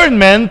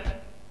discernment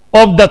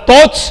of the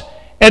thoughts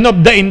and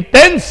of the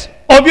intents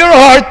of your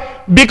heart,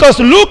 because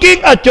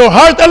looking at your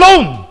heart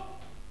alone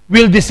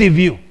will deceive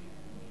you.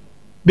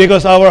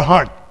 Because our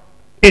heart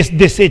is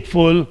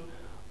deceitful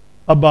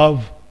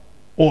above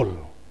all.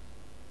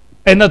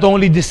 And not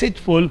only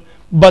deceitful,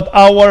 but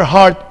our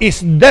heart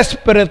is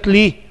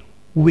desperately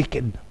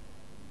wicked.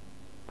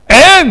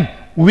 And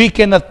we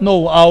cannot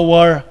know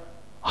our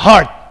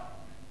heart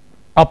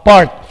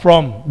apart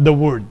from the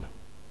Word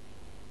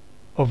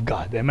of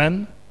God.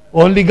 Amen?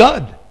 Only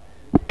God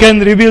can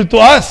reveal to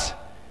us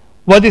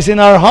what is in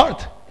our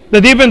heart.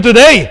 That even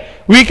today,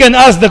 we can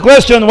ask the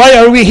question, why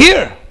are we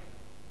here?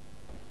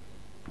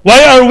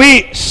 Why are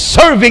we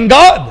serving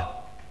God?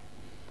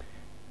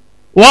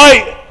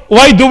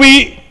 Why do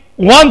we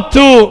want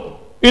to,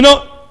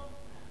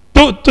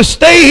 to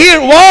stay here?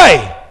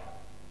 Why?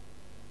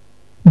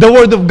 The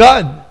Word of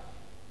God,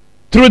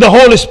 through the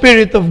Holy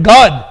Spirit of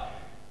God,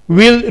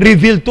 will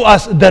reveal to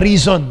us the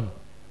reason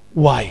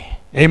why.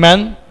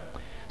 Amen?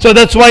 So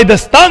that's why the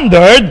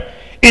standard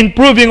in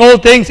proving all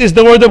things is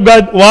the Word of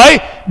God.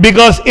 Why?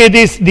 Because it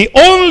is the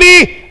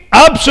only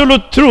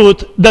absolute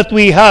truth that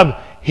we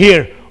have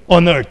here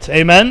on earth.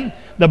 Amen?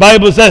 The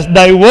Bible says,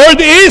 thy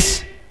Word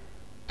is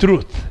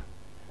truth.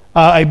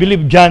 I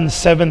believe John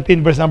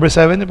 17, verse number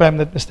 7, if I'm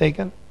not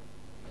mistaken.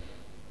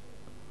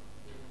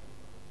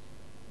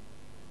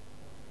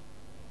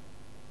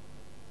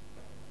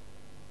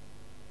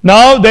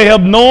 Now they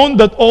have known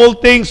that all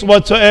things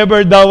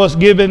whatsoever thou hast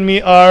given me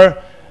are,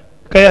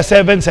 kaya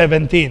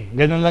 7:17.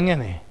 Ganun lang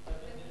yan eh.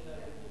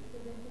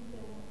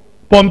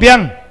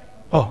 Pompiang.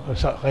 Oh,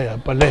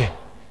 kaya pala eh.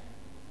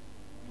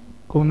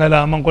 Kung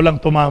nalaman ko lang,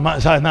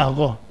 tumama sana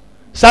ako.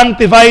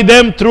 Sanctify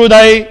them through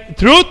thy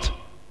truth.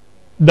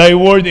 Thy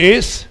word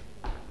is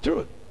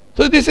truth.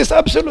 So this is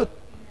absolute.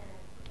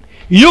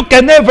 You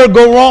can never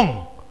go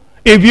wrong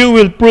if you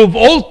will prove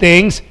all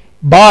things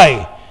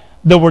by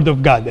the Word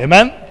of God.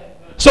 Amen?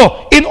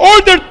 So, in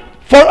order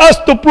for us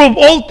to prove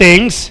all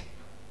things,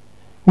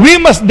 we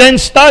must then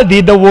study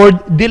the Word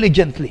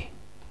diligently.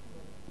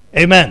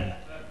 Amen.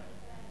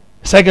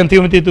 2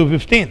 Timothy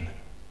 2:15.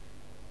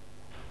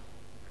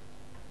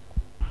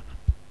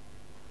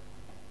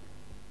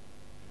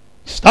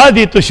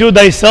 Study to show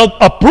thyself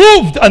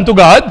approved unto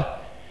God,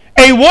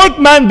 a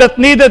workman that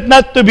needeth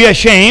not to be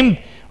ashamed,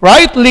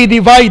 rightly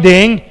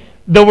dividing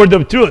the word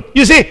of truth.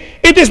 You see,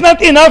 it is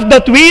not enough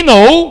that we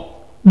know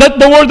that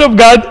the Word of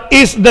God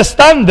is the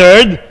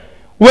standard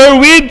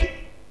wherewith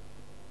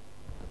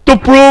to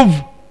prove,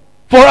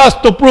 for us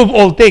to prove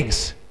all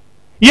things.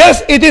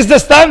 Yes, it is the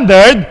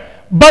standard,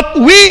 but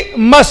we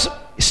must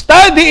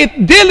study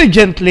it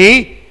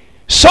diligently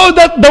so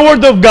that the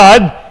Word of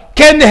God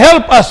can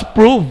help us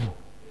prove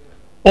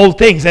all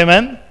things.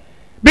 Amen?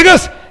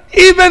 Because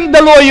even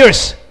the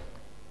lawyers,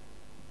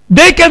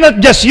 they cannot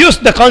just use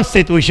the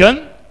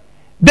Constitution.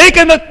 They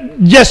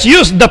cannot just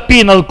use the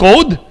penal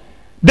code.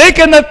 They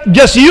cannot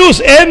just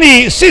use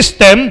any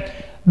system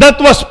that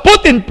was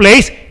put in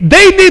place.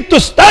 They need to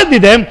study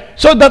them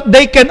so that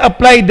they can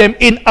apply them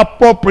in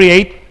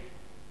appropriate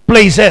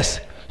places.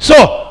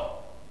 So,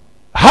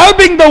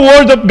 having the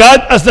Word of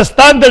God as the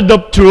standard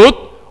of truth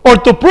or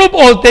to prove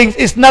all things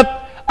is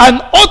not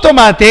an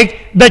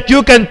automatic that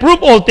you can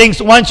prove all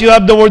things once you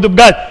have the Word of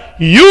God.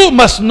 You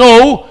must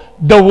know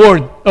the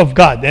Word of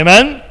God.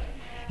 Amen?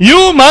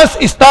 You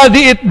must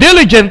study it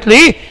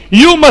diligently.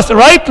 You must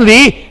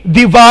rightly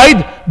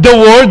divide the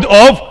word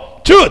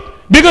of truth.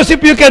 Because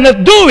if you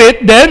cannot do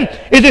it, then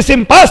it is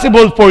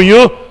impossible for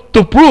you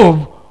to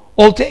prove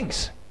all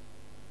things.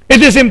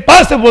 It is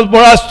impossible for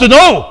us to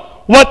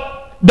know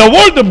what the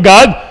Word of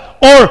God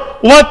or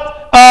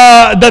what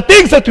the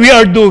things that we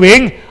are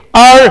doing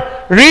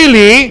are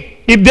really,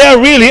 if they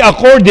are really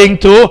according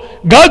to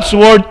God's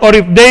Word or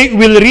if they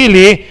will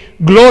really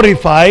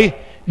glorify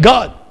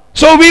God.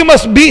 So we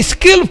must be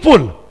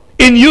skillful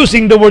in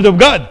using the Word of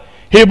God.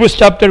 Hebrews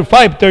chapter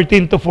 5,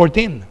 13 to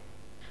 14.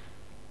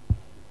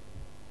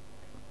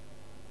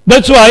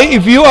 That's why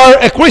if you are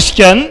a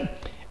Christian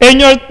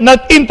and you're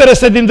not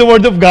interested in the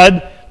Word of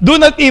God, do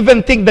not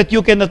even think that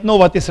you cannot know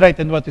what is right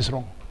and what is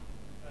wrong.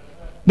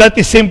 That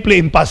is simply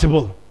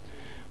impossible.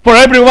 For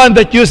everyone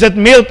that useth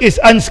milk is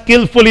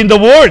unskillful in the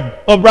word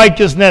of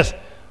righteousness,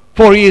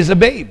 for he is a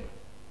babe.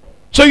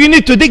 So you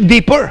need to dig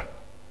deeper.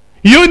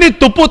 You need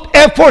to put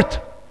effort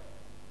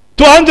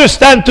to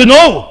understand, to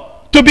know,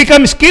 to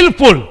become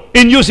skillful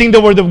in using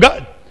the Word of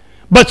God.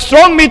 But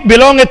strong meat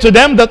belongeth to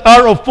them that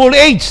are of full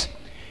age,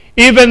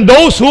 even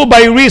those who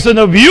by reason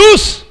of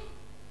use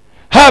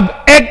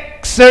have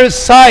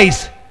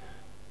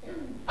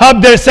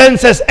their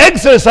senses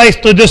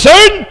exercised to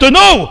discern, to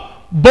know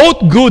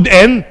both good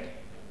and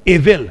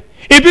evil.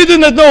 If you do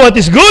not know what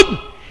is good,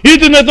 you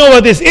do not know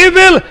what is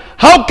evil,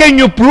 how can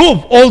you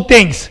prove all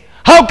things?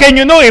 How can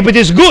you know if it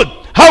is good?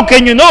 How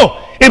can you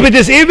know if it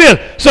is evil?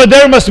 So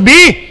there must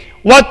be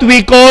what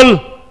we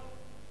call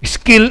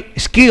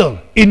skill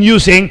in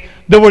using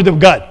the Word of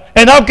God.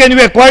 And how can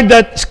we acquire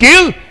that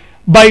skill?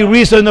 By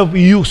reason of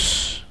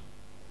use.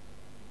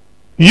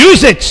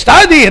 Use it,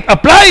 study it,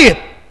 apply it.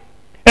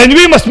 And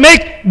we must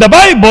make the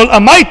Bible a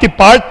mighty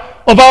part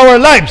of our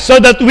lives so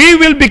that we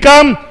will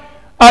become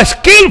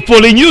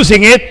skillful in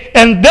using it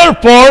and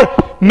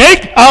therefore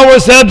make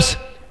ourselves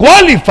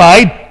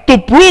qualified to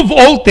prove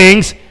all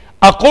things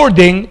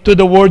according to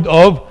the Word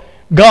of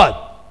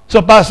God.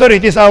 So, Pastor,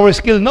 it is our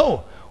skill?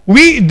 No.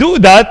 We do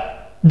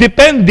that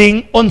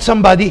depending on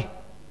somebody.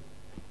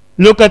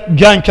 Look at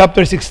John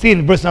chapter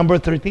 16, verse number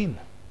 13.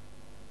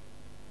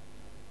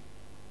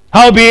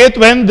 Howbeit,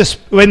 when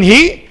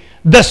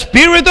the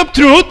Spirit of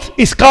truth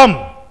is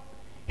come,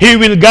 He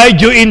will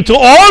guide you into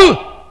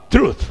all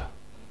truth.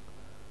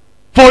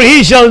 For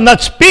He shall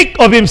not speak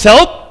of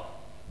Himself,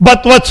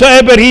 but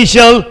whatsoever He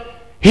shall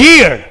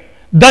hear,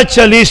 that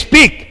shall He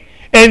speak,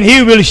 and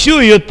He will show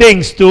you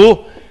things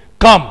to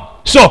come.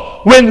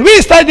 So, when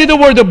we study the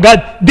Word of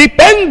God,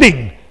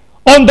 depending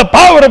on the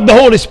power of the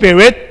Holy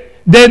Spirit,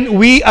 then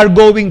we are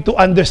going to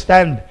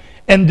understand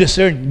and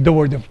discern the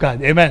Word of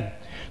God. Amen.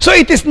 So,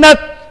 it is not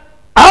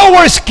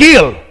our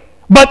skill,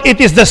 but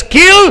it is the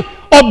skill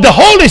of the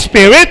Holy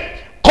Spirit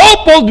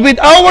coupled with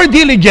our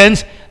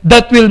diligence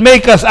that will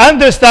make us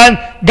understand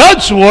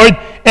God's Word,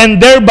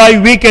 and thereby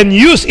we can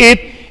use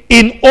it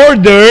in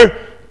order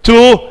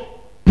to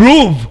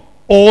prove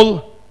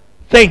all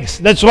things.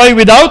 That's why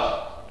without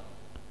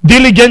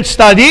diligent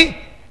study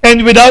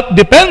and without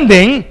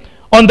depending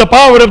on the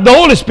power of the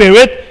Holy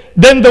Spirit,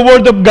 then the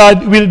Word of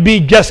God will be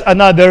just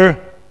another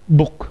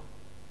book.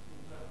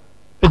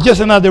 It's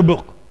just another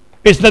book.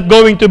 It's not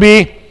going to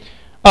be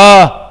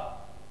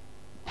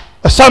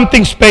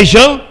something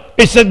special.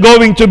 It's not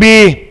going to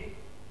be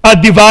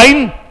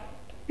divine.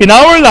 In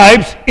our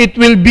lives, it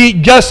will be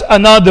just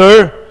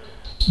another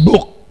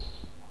book.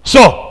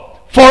 So,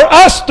 for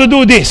us to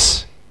do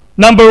this,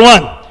 number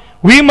one,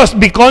 we must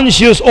be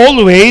conscious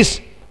always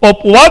of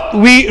what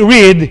we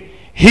read,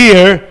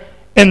 hear,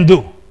 and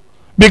do.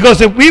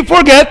 Because if we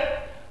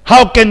forget,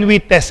 how can we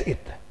test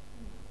it?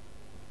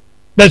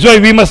 That's why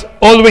we must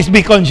always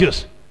be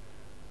conscious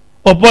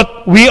of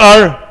what we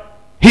are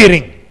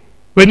hearing.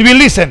 When we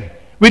listen,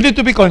 we need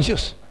to be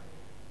conscious.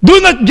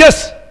 Do not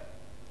just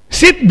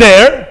sit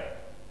there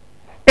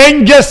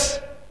and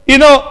just,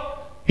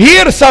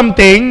 hear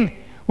something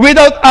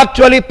without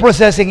actually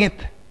processing it.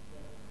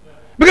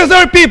 Because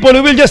there are people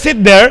who will just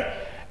sit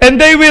there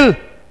and they will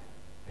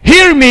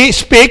hear me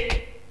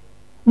speak,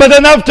 but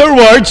then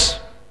afterwards,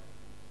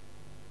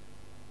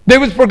 they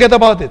will forget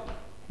about it.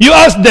 You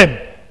ask them,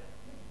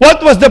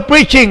 what was the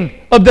preaching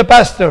of the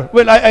pastor?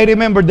 Well, I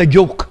remember the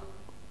joke.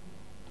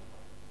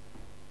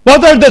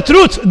 What are the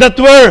truths that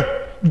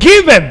were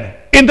given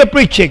in the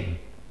preaching?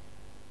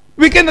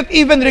 We cannot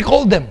even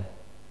recall them.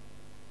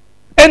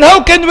 And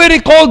how can we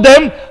recall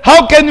them?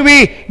 How can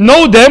we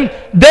know them?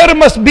 There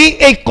must be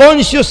a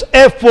conscious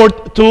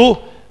effort to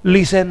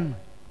listen.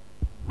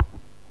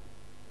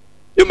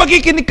 Yung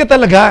makikinig ka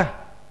talaga.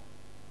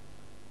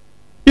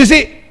 You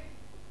see,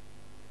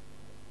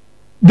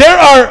 there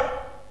are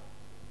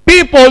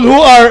people who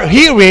are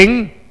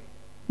hearing,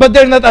 but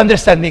they're not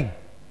understanding.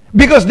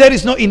 Because there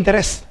is no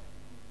interest.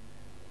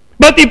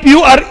 But if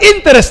you are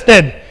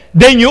interested,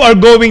 then you are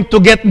going to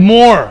get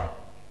more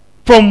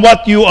from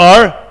what you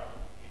are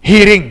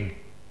hearing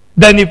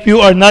than if you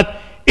are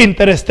not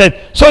interested.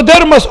 So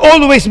there must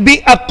always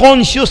be a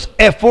conscious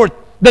effort.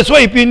 That's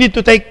why if you need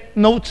to take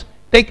notes,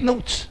 take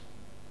notes.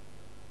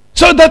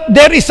 So that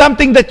there is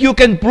something that you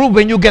can prove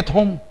when you get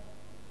home.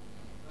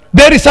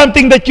 There is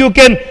something that you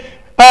can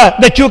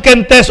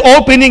test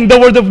opening the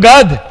Word of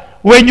God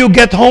when you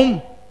get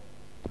home.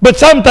 But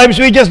sometimes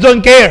we just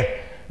don't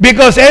care.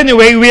 Because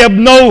anyway, we have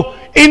no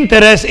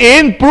interest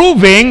in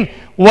proving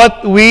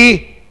what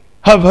we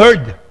have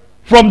heard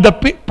from the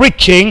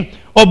preaching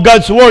of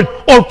God's Word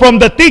or from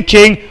the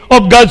teaching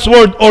of God's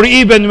Word, or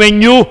even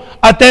when you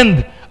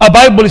attend a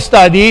Bible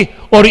study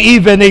or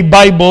even a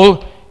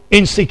Bible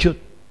institute.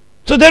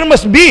 So there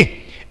must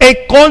be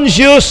a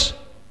conscious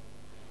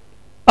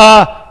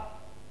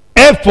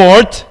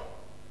effort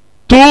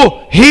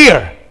to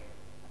hear,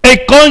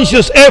 a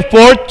conscious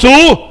effort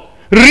to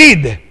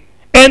read,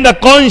 and a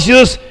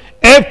conscious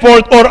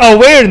effort or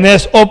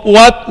awareness of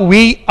what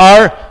we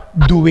are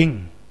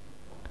doing.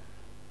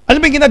 Ano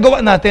ba yung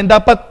ginagawa natin?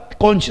 Dapat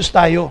conscious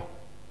tayo.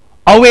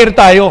 Aware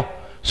tayo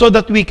so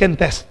that we can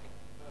test.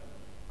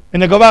 May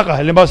nagawa ka,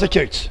 halimbawa sa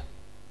church.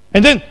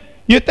 And then,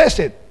 you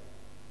test it.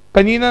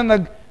 Kanina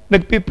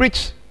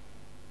nagpipreach.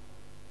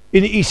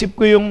 Iniisip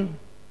ko yung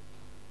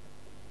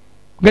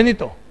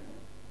ganito.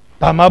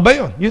 Tama ba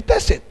yun? You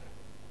test it.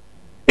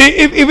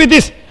 If it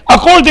is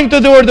according to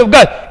the Word of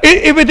God,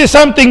 if it is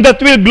something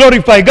that will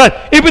glorify God,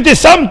 if it is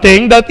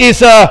something that is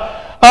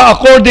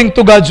according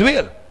to God's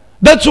will.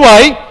 That's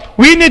why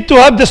we need to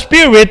have the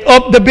spirit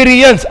of the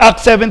Bereans,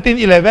 Acts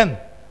 17:11.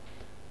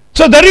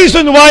 So the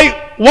reason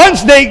why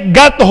once they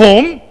got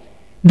home,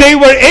 they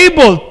were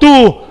able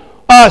to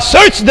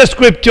search the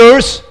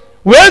scriptures,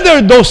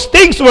 whether those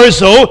things were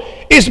so,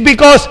 is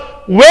because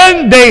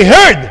when they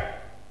heard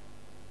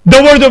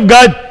the Word of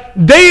God,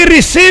 they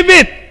receive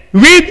it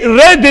with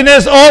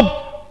readiness of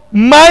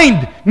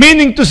mind.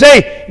 Meaning to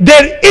say,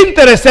 they're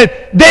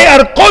interested, they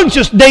are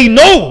conscious, they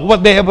know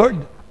what they have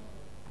heard.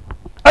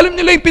 Alam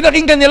nila yung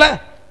pinakinggan nila.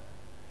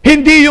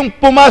 Hindi yung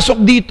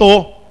pumasok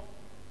dito,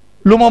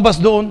 lumabas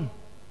doon.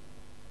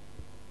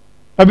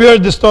 Have you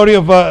heard the story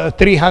of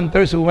three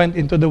hunters who went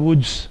into the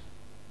woods?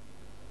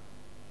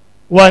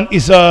 One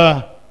is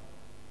an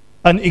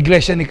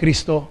Iglesia ni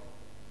Cristo.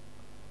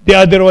 The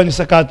other one is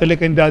a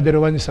Catholic and the other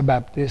one is a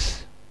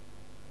Baptist.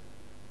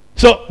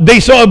 So, they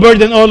saw a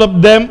bird and all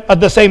of them at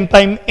the same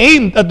time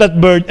aimed at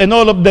that bird and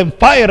all of them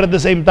fired at the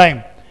same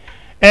time.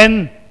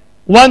 And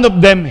one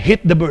of them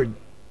hit the bird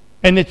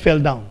and it fell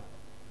down.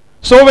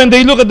 So, when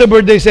they look at the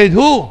bird, they said,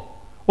 who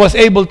was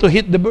able to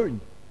hit the bird?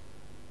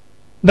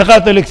 The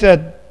Catholic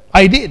said,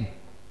 I did.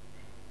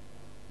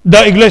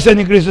 The Iglesia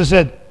ni Cristo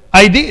said,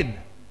 I did.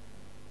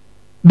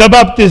 The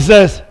Baptist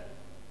says,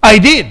 I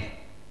did.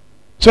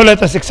 So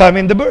let us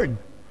examine the bird.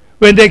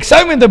 When they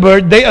examined the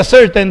bird, they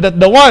ascertained that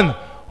the one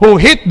who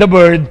hit the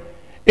bird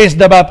is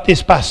the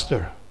Baptist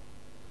pastor.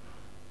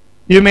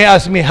 You may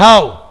ask me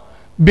how?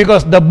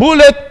 Because the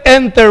bullet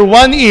entered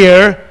one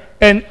ear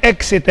and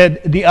exited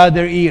the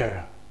other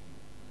ear.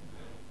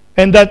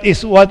 And that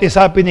is what is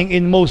happening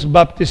in most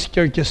Baptist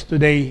churches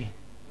today.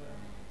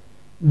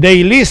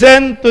 They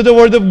listen to the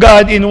Word of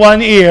God in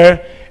one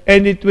ear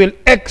and it will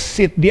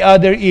exit the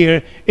other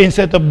ear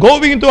instead of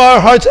going into our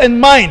hearts and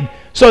mind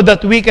so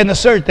that we can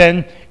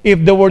ascertain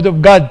if the Word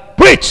of God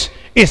preached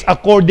is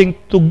according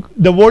to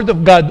the Word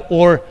of God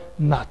or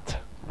not.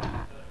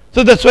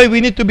 So that's why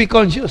we need to be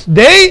conscious.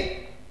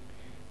 They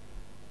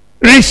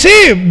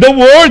receive the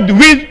Word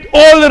with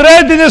all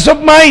readiness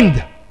of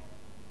mind.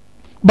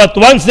 But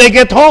once they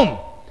get home,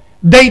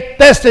 they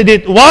tested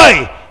it.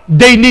 Why?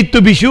 They need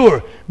to be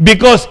sure.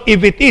 Because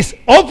if it is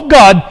of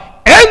God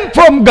and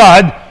from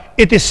God,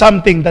 it is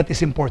something that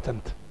is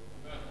important.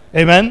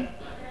 Amen?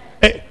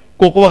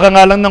 Kukuha ka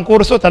nga lang ng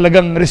kurso,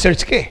 talagang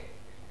research ka eh.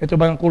 Ito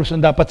ba ang kurso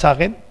na dapat sa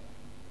akin?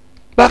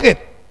 Bakit?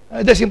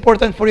 That's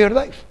important for your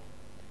life.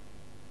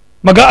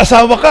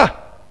 Mag-aasawa ka.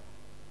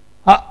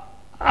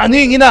 Ano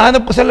yung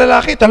hinahanap ko sa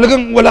lalaki?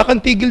 Talagang wala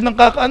kang tigil ng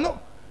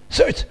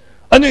search.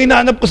 Ano yung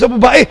hinahanap ko sa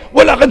babae?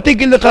 Wala kang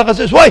tigil ng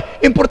kaka-search. Why?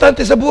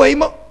 Importante sa buhay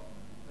mo.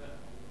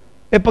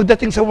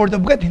 Pagdating sa Word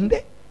of God, hindi.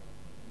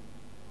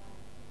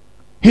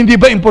 Hindi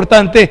ba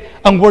importante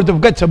ang Word of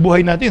God sa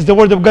buhay natin? Is the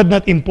Word of God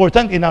not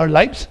important in our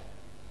lives?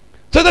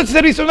 So that's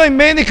the reason why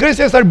many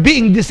Christians are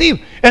being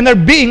deceived and are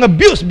being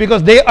abused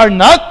because they are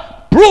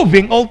not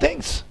proving all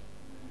things.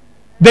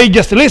 They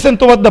just listen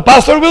to what the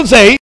pastor will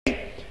say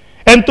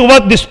and to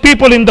what these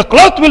people in the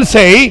cloth will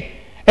say,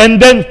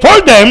 and then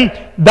for them,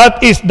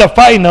 that is the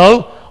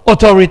final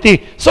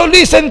authority. So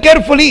listen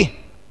carefully.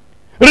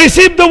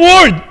 Receive the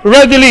Word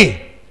readily.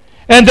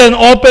 And then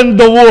open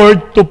the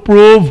Word to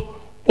prove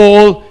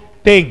all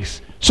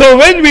things. So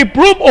when we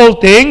prove all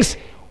things,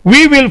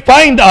 we will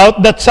find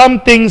out that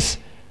some things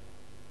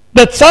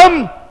that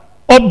some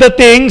of the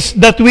things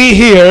that we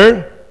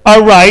hear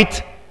are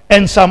right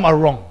and some are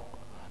wrong.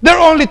 There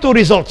are only two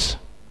results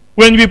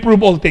when we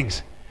prove all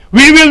things.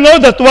 We will know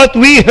that what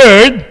we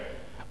heard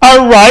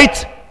are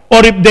right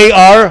or if they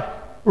are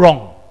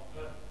wrong.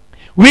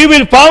 We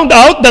will find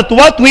out that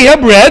what we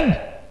have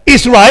read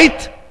is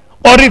right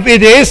or if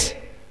it is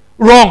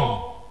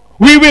wrong.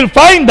 We will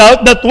find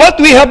out that what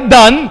we have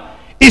done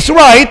is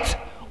right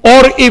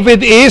or if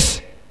it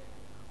is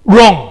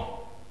wrong.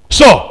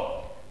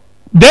 So,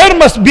 there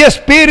must be a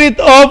spirit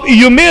of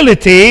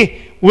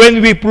humility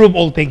when we prove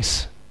all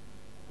things.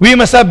 We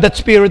must have that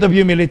spirit of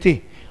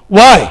humility.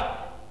 Why?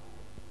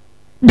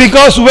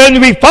 Because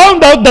when we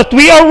found out that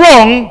we are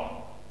wrong,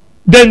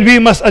 then we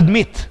must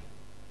admit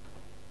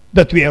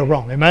that we are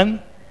wrong.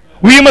 Amen?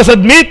 We must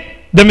admit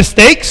the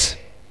mistakes.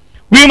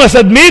 We must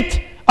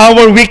admit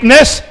our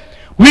weakness.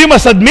 We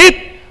must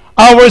admit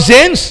our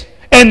sins.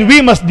 And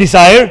we must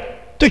desire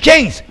to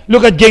change.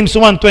 Look at James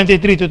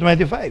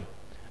 1:23-25.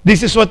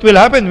 This is what will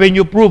happen when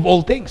you prove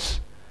all things.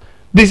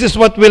 This is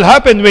what will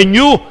happen when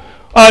you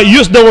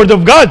use the word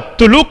of God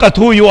to look at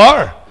who you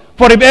are.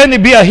 For if any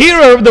be a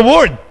hearer of the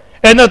word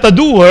and not a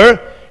doer,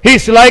 he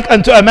is like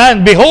unto a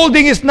man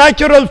beholding his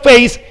natural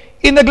face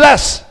in a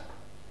glass.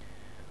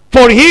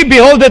 For he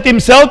beholdeth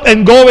himself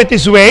and goeth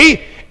his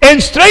way,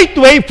 and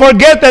straightway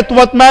forgetteth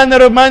what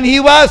manner of man he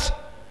was.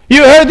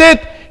 You heard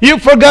it, you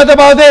forgot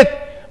about it.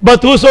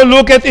 But whoso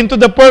looketh into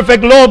the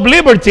perfect law of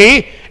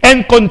liberty,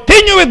 and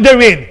continueth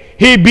therein,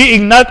 he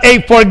being not a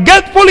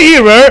forgetful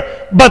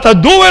hearer, but a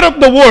doer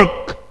of the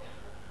work,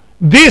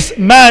 this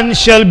man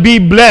shall be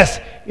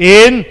blessed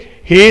in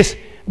his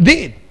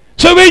deed.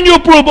 So when you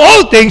prove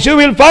all things, you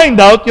will find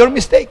out your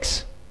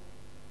mistakes.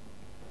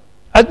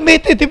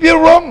 Admit it if you're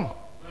wrong.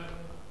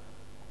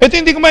 Ito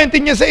hindi ko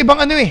maintindihan sa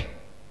ibang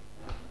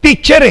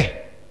teacher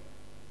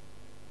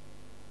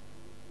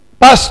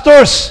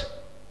pastors.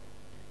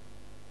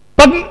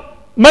 Pag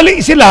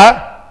mali sila,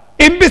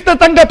 imbis na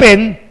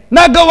tanggapin,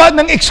 nagawa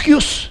ng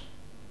excuse.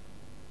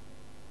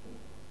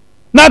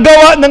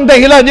 Nagawa ng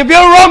dahilan. If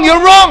you're wrong,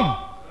 you're wrong.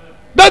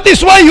 That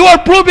is why you are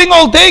proving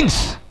all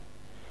things.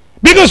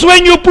 Because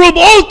when you prove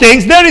all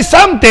things, there is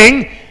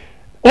something,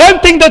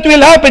 one thing that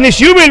will happen is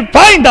you will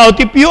find out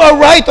if you are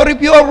right or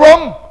if you are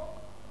wrong.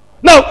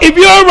 Now, if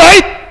you are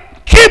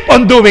right, keep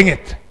on doing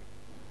it.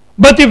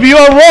 But if you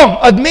are wrong,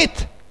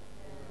 admit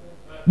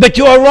that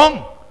you are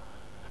wrong.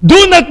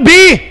 Do not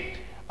be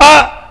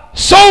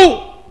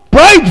so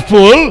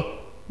prideful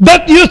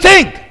that you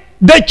think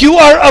that you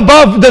are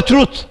above the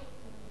truth.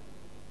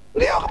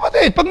 Hindi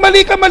kapatid. Pag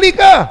mali ka, mali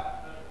ka.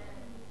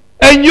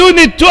 And you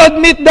need to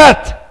admit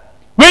that.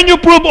 When you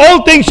prove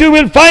all things, you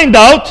will find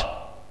out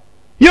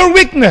your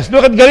weakness.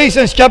 Look at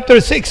Galatians chapter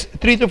 6,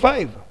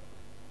 3-5.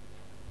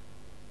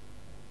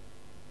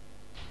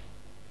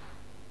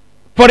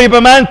 For if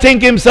a man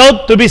think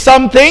himself to be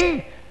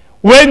something,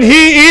 when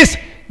he is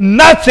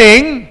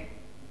nothing,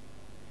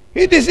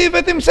 he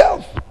deceiveth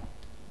himself.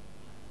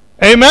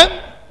 Amen?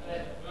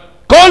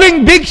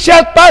 Calling big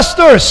shot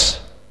pastors.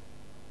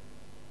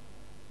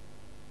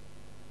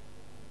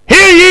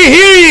 Hear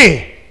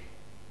ye,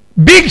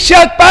 big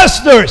shot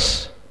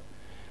pastors.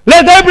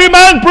 Let every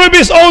man prove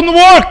his own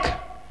work,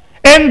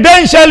 and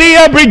then shall he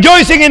have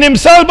rejoicing in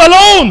himself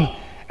alone,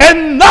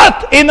 and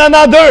not in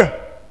another.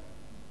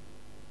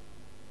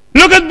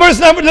 Look at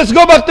let's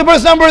go back to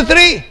verse number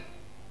 3.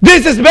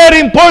 This is very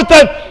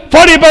important.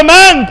 For if a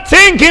man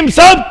think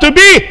himself to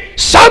be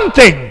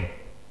something,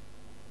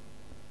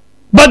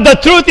 but the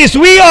truth is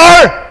we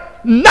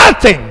are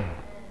nothing,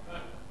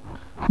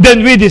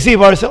 then we deceive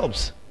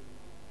ourselves.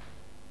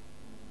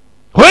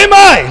 Who am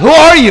I? Who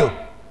are you?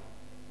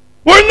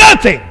 We're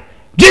nothing.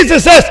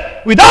 Jesus says,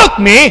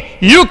 without me,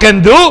 you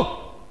can do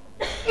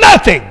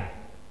nothing.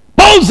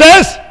 Paul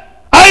says,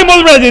 I'm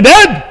already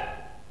dead,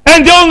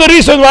 and the only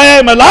reason why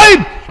I'm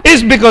alive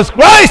is because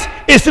Christ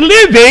is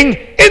living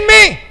in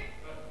me.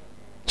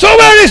 So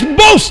where is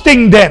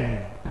boasting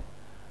then?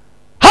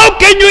 How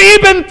can you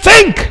even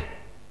think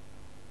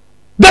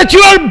that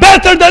you are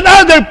better than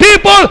other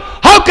people?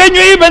 How can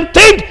you even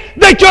think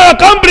that you are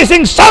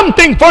accomplishing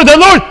something for the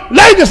Lord?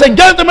 Ladies and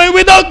gentlemen,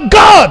 without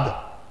God,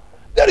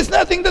 there is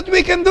nothing that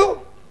we can do.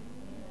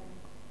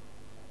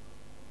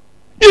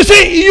 You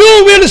see,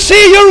 you will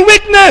see your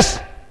weakness.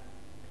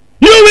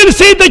 You will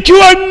see that you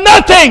are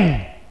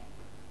nothing.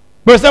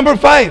 Verse number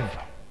 5.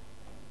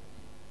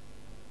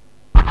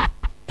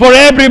 For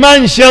every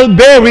man shall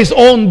bear his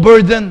own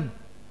burden.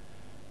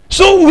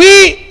 So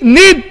we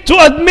need to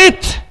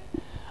admit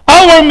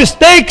our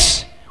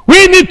mistakes.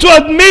 We need to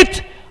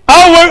admit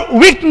our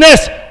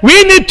weakness.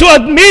 We need to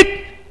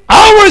admit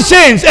our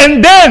sins.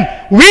 And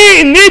then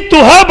we need to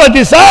have a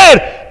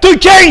desire to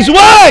change.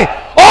 Why?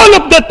 All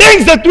of the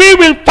things that we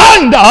will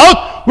find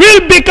out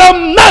will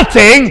become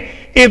nothing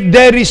if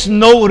there is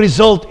no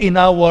result in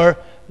our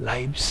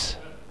lives.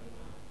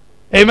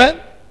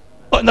 Amen?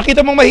 Oh,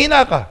 nakita mong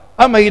mahina ka.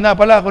 Mahina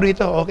pala ako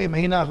rito. Okay,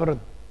 mahina ako ron.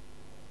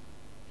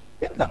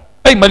 Yan lang.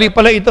 Ay, mali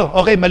pala ito.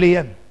 Okay, mali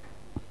yan.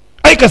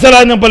 Ay,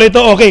 kasalanan pala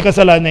ito. Okay,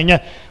 kasalanan niya.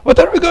 What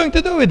are we going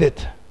to do with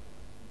it?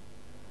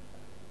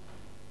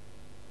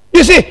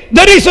 You see,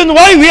 the reason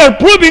why we are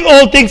proving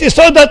all things is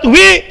so that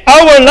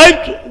our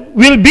life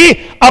will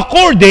be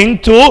according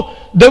to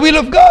the will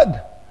of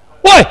God.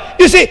 Why?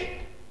 You see,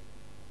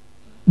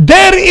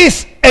 there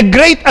is a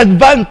great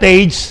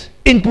advantage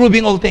in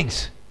proving all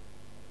things.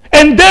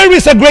 And there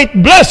is a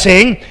great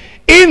blessing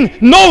in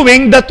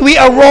knowing that we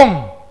are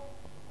wrong.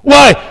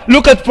 Why?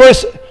 Look at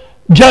 1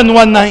 John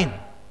 1:9.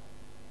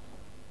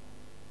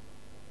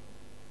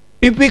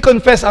 If we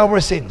confess our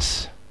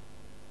sins,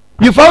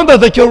 you found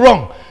out that you're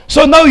wrong.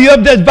 So now you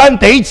have the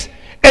advantage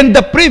and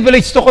the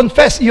privilege to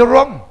confess you're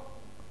wrong.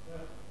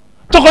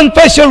 To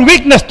confess your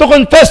weakness, to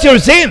confess your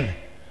sin.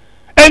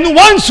 And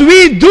once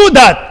we do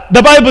that,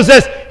 the Bible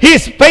says, He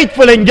is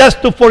faithful and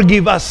just to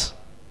forgive us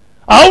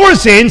our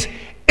sins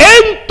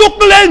and to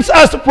cleanse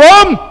us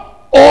from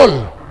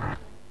all.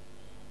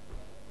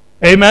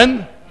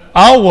 Amen?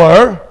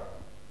 Our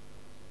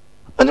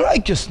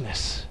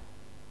unrighteousness.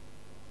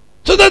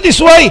 So that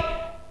is why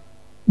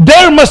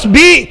there must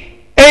be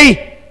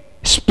a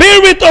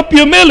spirit of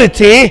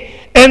humility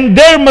and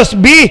there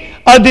must be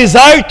a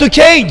desire to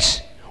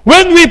change.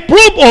 When we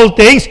prove all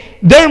things,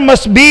 there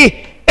must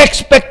be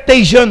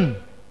expectation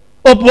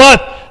of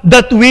what?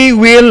 That we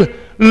will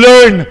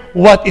learn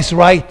what is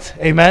right.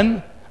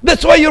 Amen?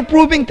 That's why you're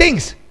proving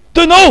things.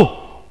 To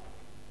know.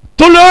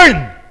 To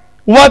learn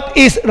what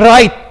is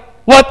right.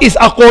 What is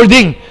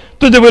according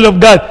to the will of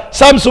God.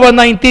 Psalms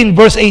 119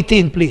 verse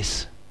 18,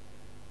 please.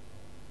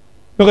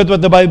 Look at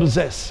what the Bible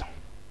says.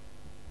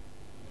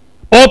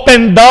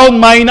 Open down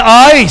mine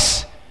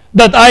eyes,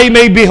 that I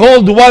may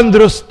behold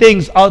wondrous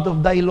things out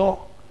of thy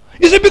law.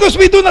 You see, because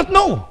we do not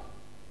know.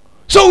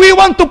 So we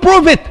want to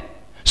prove it,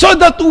 so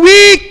that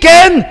we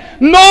can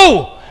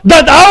know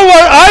that our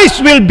eyes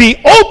will be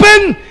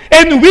open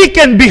and we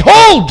can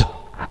behold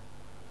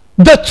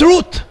the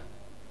truth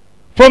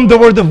from the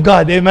Word of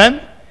God.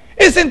 Amen?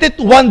 Isn't it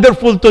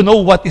wonderful to know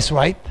what is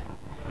right?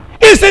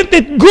 Isn't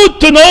it good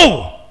to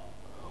know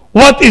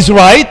what is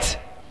right?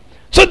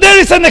 So there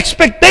is an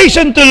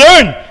expectation to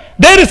learn.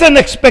 There is an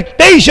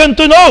expectation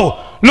to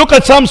know. Look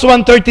at Psalms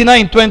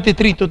 139,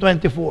 23 to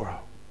 24.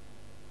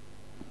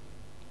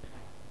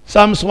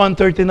 Psalms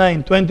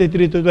 139,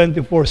 23 to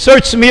 24.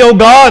 Search me, O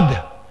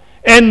God,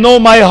 and know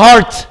my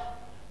heart.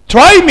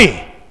 Try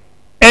me,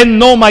 and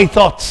know my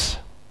thoughts.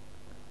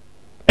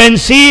 And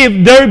see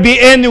if there be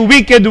any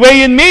wicked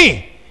way in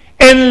me,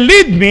 and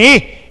lead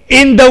me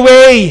in the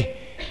way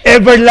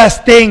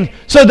everlasting,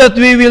 so that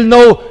we will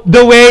know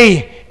the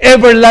way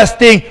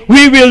everlasting.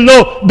 We will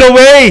know the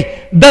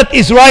way that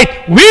is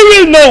right. We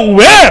will know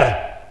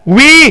where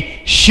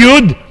we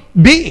should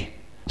be.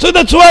 So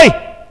that's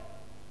why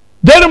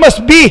there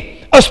must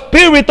be a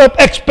spirit of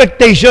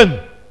expectation,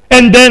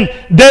 and then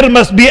there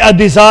must be a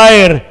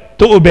desire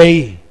to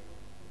obey.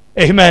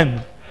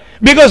 Amen.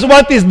 Because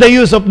what is the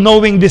use of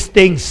knowing these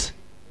things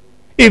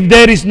if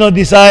there is no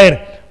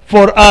desire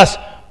for us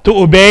to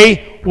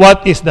obey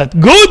what is that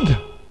good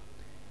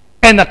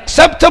and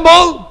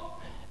acceptable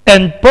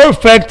and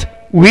perfect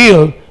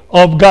will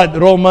of God?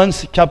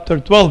 Romans chapter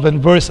 12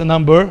 and verse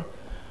number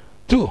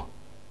 2.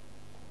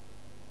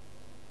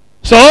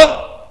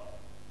 So,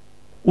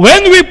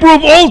 when we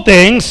prove all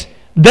things,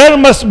 there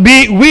must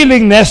be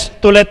willingness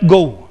to let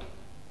go.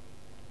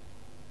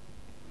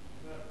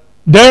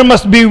 There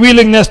must be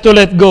willingness to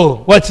let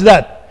go. What's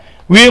that?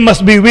 We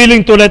must be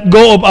willing to let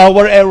go of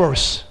our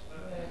errors.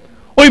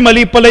 Uy,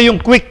 mali pala yung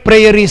quick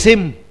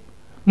prayerism.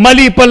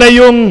 Mali pala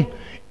yung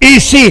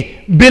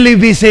easy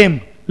believism.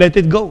 Let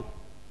it go.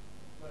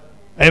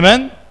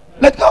 Amen?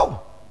 Let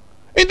go.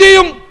 Hindi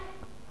yung,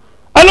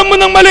 alam mo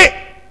nang mali,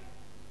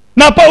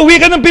 napauwi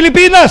ka ng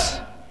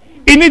Pilipinas,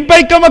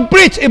 in-invite ka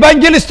mag-preach,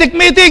 evangelistic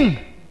meeting.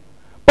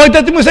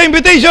 Pagdating mo sa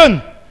invitation,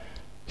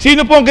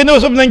 sino po ang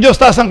kinausap ng Diyos?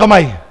 Taas ang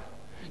kamay.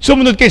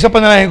 Sumunod kayo sa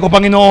pananahin ko,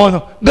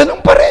 Panginoon.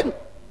 Ganun pa rin.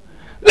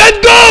 Let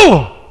go!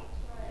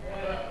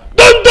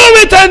 Don't do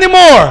it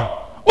anymore.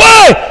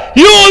 Why?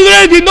 You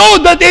already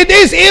know that it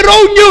is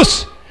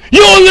erroneous.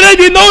 You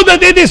already know that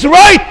it is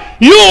right.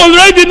 You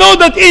already know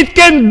that it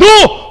can do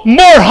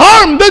more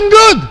harm than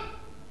good.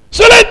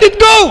 So let it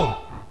go.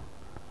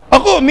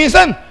 Ako,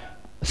 minsan,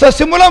 sa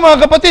simula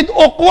mga kapatid,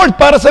 awkward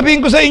para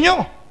sabihin ko sa inyo.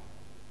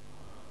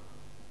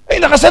 Ay,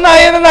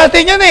 nakasanayan na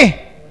natin yan eh.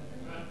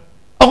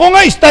 Ako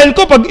nga, style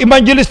ko, pag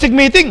evangelistic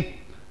meeting,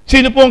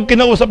 sino po ang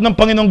kinausap ng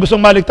Panginoong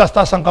gustong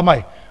maligtas-tas ang kamay?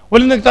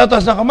 Walang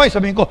nagtataas ng kamay,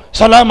 sabihin ko,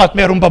 salamat,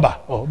 meron pa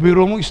ba? Oh,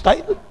 biro mong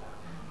style.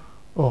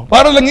 Oh,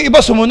 para lang yung iba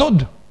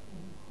sumunod.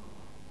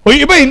 O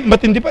yung iba,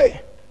 matindi pa eh.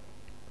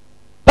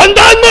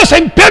 Tandaan mo, sa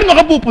impyerno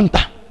ka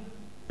pupunta.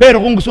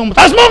 Pero kung gusto mo,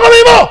 taas mo ang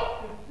kamay mo!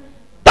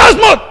 Taas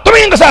mo!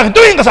 Tumingin ka sa akin!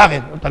 Tumingin ka sa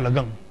akin!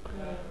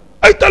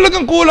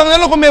 Talagang kulang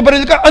na lang kung may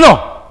baril ka.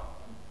 Ano?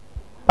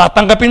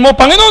 Tatanggapin mo,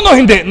 Panginoon, o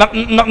hindi?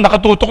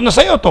 Nakatutok na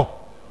sa'yo to.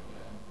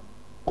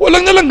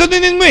 Kulang na lang,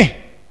 ganunin mo eh.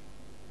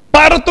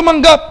 Para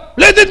tumanggap.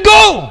 Let it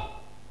go!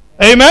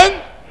 Amen?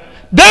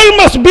 There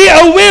must be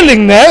a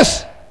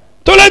willingness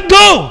to let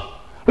go.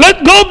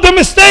 Let go of the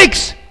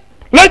mistakes.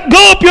 Let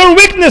go of your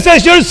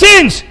weaknesses, your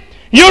sins,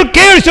 your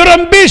cares, your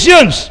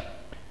ambitions,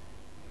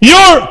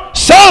 your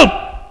self,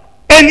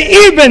 And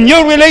even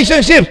your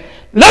relationships,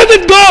 let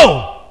it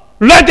go.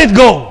 Let it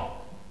go.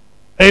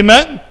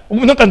 Amen? Huwag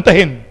mo nang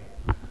kantahin.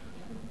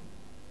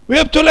 We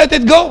have to let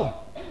it go.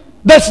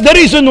 That's the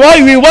reason why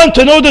we want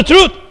to know the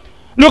truth.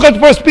 Look at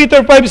 1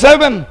 Peter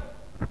 5:7.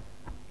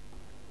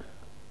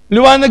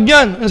 Liwanag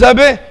yan. Ang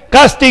sabi,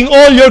 casting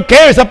all your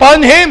cares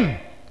upon Him.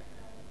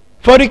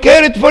 For He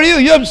cared for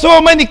you. You have so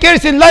many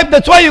cares in life.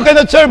 That's why you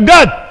cannot serve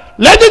God.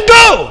 Let it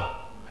go.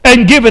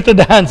 And give it to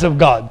the hands of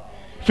God.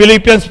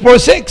 Philippians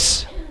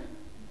 4:6.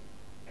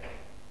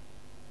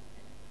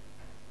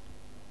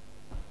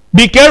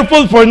 Be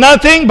careful for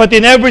nothing, but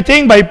in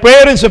everything, by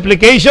prayer and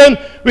supplication,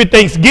 with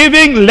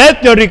thanksgiving,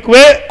 let your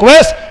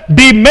request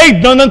be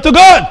made known unto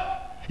God.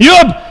 You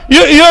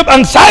have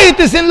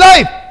anxieties in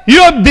life.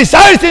 You have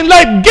desires in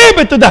life. Give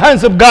it to the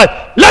hands of God.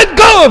 Let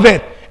go of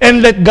it.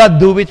 And let God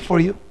do it for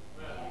you.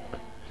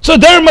 So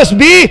there must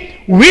be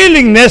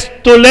willingness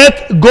to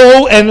let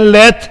go and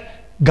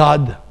let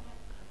God.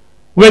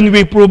 When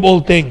we prove all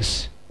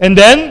things. And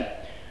then,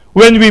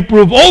 when we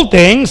prove all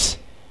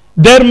things,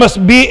 there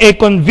must be a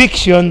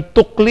conviction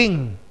to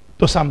cling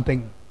to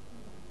something.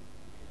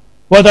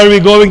 What are we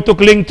going to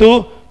cling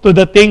to? To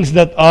the things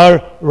that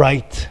are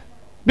right.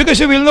 Because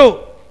you will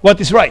know what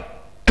is right.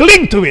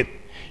 Cling to it.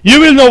 You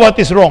will know what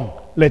is wrong.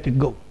 Let it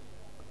go.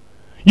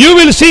 You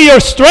will see your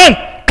strength.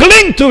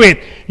 Cling to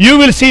it. You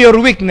will see your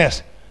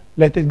weakness.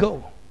 Let it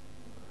go.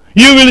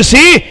 You will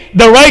see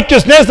the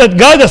righteousness that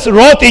God has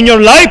wrought in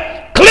your life.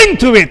 Cling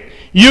to it.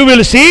 You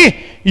will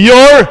see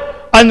your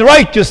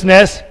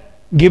unrighteousness.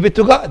 Give it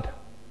to God.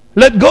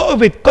 Let go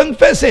of it.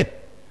 Confess it.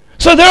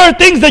 So there are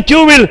things that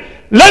you will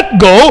let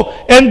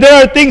go, and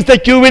there are things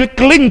that you will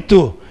cling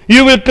to.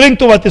 You will cling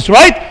to what is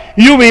right.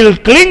 You will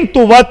cling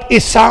to what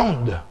is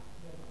sound.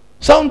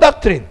 Sound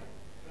doctrine.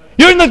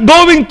 You're not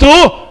going to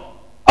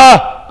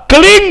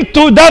cling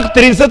to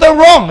doctrines that are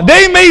wrong.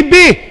 They may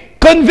be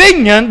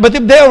convenient, but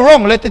if they are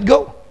wrong, let it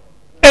go.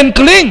 And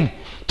cling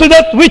to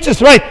that which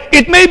is right.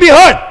 It may be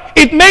hard.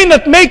 It may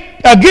not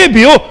give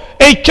you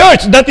a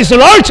church that is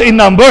large in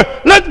number.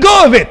 Let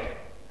go of it.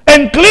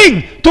 And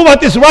cling to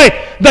what is right.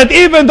 That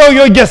even though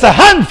you're just a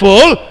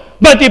handful,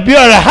 but if you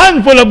are a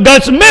handful of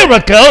God's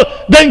miracle,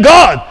 then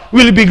God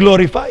will be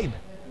glorified.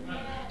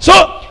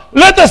 So,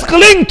 let us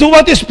cling to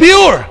what is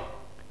pure.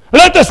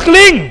 Let us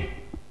cling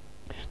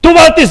to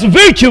what is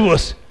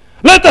virtuous.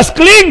 Let us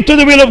cling to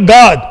the will of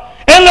God.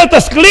 And let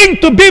us cling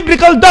to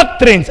biblical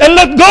doctrines. And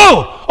let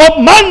go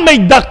of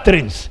man-made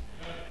doctrines.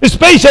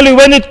 Especially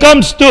when it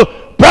comes to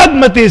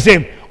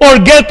pragmatism or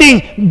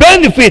getting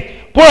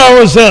benefit for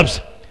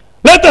ourselves.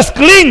 Let us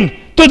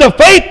cling to the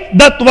faith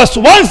that was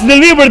once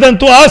delivered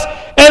unto us,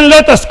 and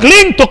let us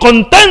cling to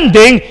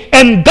contending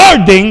and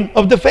guarding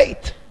of the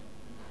faith.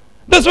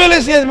 That's why,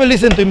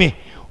 listen to me.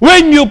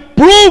 When you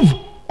prove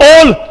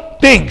all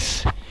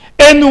things,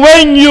 and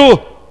when you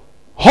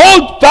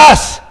hold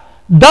fast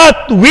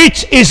that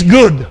which is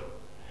good,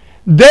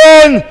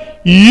 then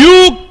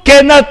you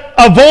cannot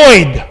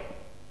avoid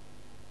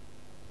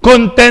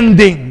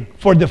contending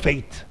for the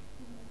faith.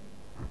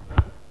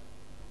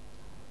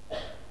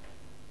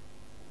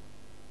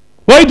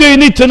 Why do you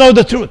need to know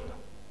the truth?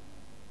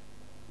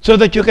 So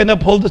that you can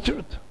uphold the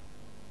truth.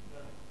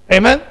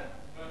 Amen?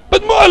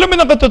 Ba't mo alamin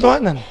ang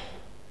katotohanan?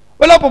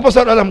 Wala po,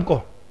 Pastor, alam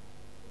ko.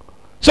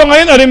 So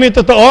ngayon, alam mo yung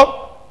totoo?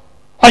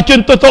 At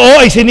yung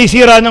totoo ay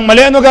sinisira ng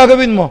mali. Ano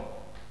gagawin mo?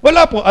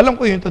 Wala po, alam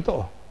ko yung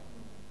totoo.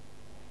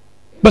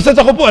 Basta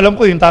ako po, alam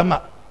ko yung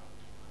tama.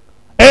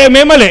 Eh,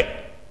 may mali.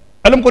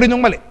 Alam ko rin yung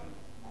mali.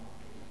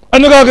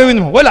 Ano gagawin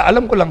mo? Wala,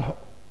 alam ko lang ho.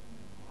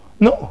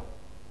 No.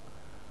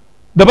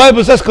 The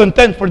Bible says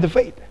contend for the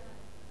faith.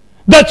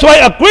 That's why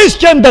a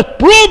Christian that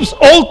proves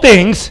all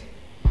things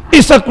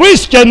is a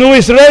Christian who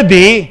is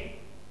ready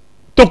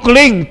to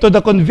cling to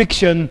the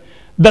conviction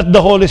that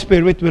the Holy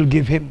Spirit will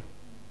give him.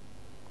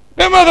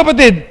 Kaya mga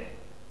kapatid,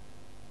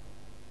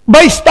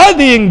 by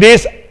studying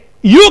this,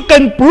 you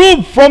can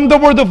prove from the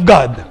Word of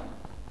God.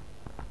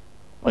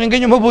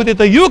 Pakinggan niyo mabuti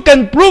ito. You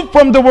can prove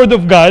from the Word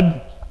of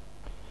God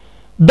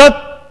that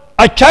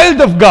a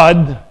child of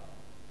God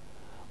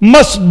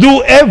must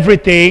do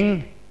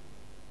everything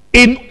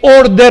in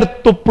order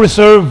to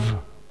preserve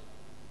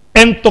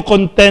and to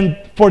contend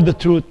for the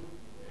truth.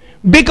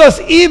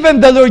 Because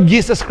even the Lord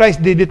Jesus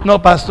Christ did it. No,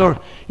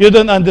 Pastor, you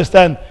don't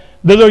understand.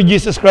 The Lord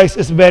Jesus Christ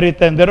is very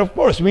tender. Of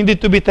course, we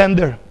need to be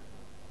tender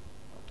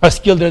as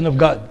children of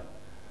God.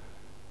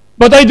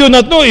 But I do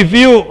not know if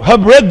you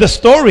have read the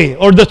story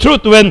or the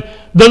truth when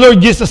the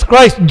Lord Jesus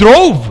Christ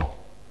drove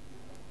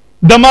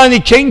the money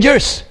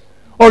changers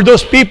or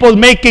those people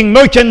making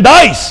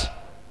merchandise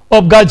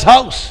of God's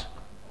house.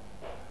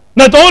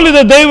 Not only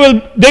that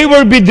they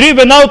will be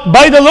driven out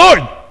by the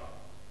Lord,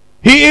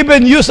 He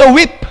even used a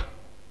whip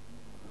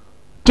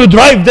to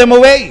drive them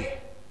away.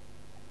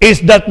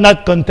 Is that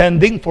not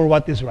contending for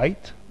what is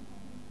right?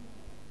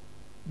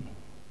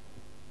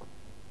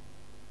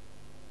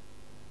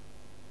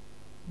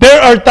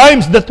 There are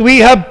times that we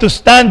have to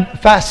stand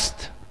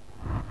fast.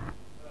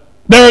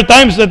 There are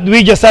times that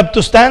we just have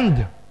to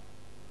stand.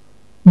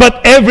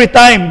 But every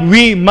time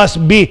we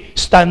must be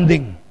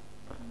standing.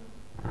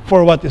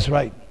 for what is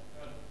right.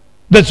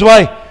 That's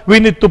why we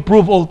need to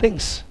prove all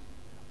things.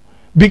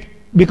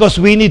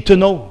 Because we need to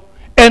know.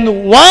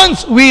 And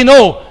once we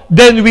know,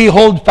 then we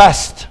hold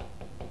fast.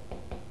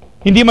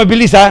 Hindi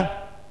mabilis ha.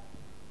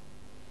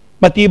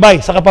 Matibay,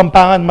 sa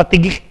Kapampangan,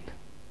 matigik.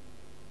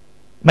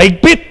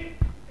 Maigpit.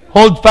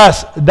 Hold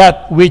fast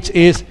that which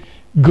is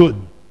good.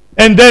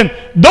 And then,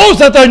 those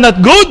that are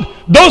not good,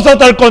 those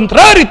that are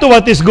contrary to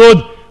what is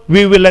good,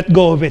 we will let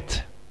go of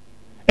it.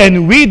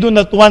 And we do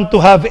not want to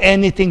have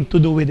anything to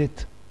do with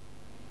it.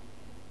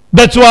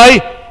 That's why,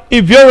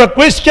 if you're a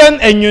Christian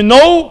and you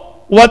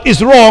know what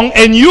is wrong,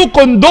 and you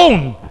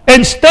condone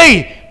and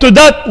stay to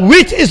that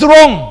which is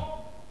wrong,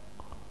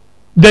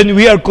 then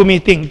we are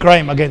committing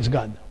crime against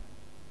God.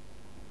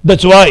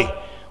 That's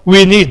why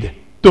we need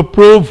to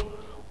prove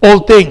all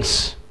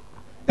things.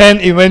 And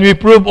when we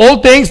prove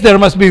all things, there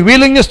must be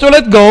willingness to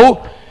let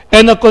go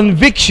and a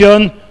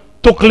conviction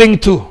to cling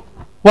to.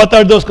 What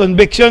are those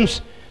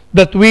convictions?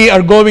 That we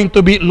are going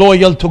to be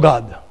loyal to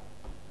God.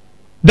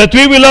 That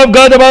we will love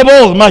God above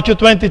all. Matthew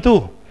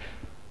 22,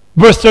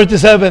 verse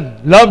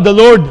 37. Love the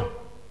Lord,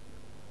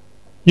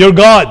 your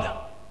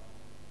God.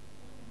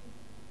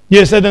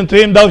 He said unto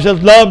him, Thou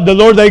shalt love the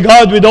Lord thy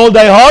God with all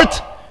thy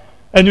heart,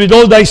 and with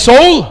all thy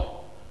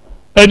soul,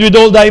 and with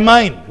all thy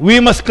mind. We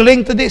must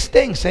cling to these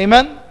things.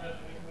 Amen?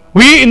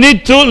 We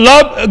need to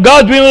love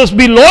God. We must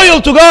be loyal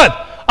to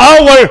God.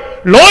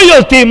 Our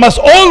loyalty must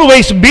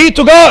always be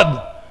to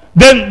God.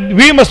 Then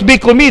we must be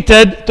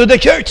committed to the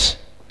church.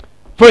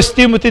 1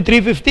 Timothy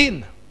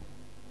 3:15.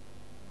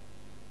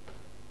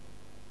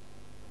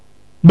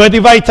 But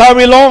if I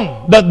tarry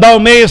long, that thou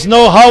mayest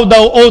know how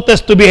thou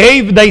oughtest to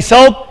behave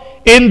thyself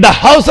in the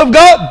house of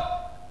God,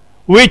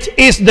 which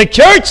is the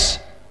church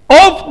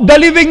of the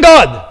living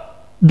God,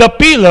 the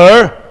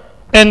pillar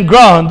and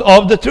ground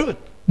of the truth.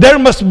 There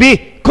must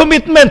be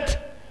commitment.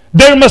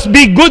 There must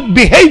be good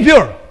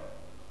behavior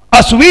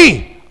as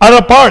we are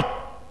a part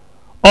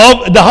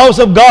of the house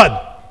of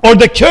God or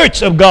the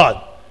church of God.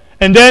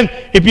 And then,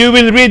 if you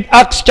will read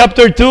Acts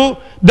chapter 2,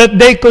 that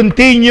they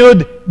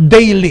continued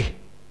daily.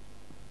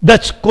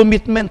 That's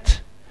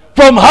commitment.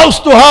 From house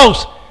to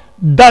house,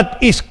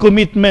 that is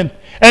commitment.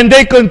 And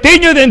they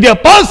continued in the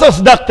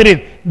apostles'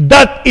 doctrine.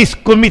 That is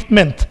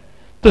commitment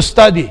to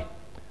study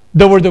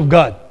the Word of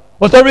God.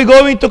 What are we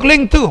going to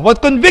cling to?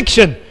 What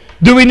conviction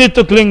do we need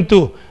to cling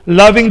to?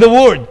 Loving the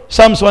Word.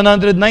 Psalms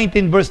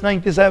 119, verse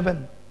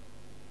 97.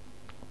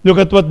 Look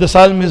at what the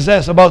psalmist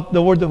says about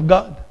the Word of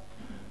God.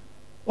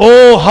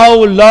 Oh,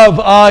 how love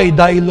I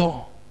thy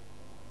law.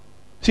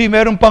 See,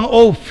 meron pang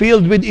oh,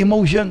 filled with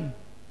emotion.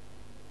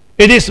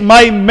 It is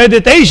my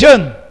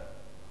meditation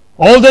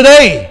all the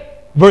day.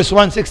 Verse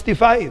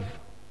 165.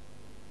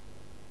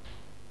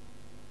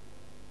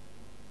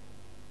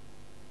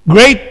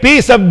 Great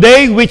peace of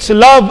they which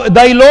love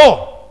thy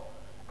law,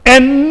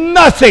 and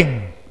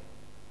nothing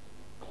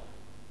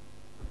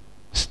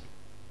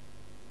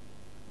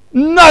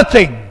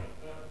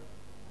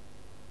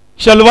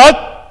shall what?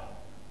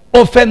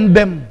 Offend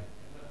them.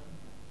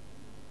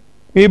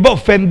 May iba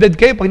offended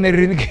kayo pag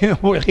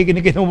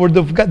nakikinig kayo ng Word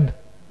of God.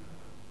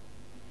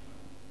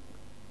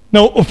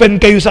 Na-offend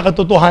kayo sa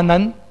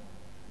katotohanan.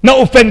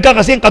 Na-offend ka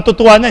kasi ang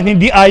katotohanan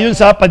hindi ayon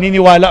sa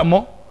paniniwala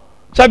mo.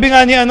 Sabi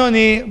nga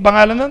ni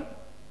pangalan nun,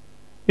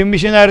 yung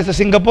missionary sa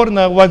Singapore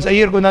na once a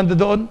year kung nando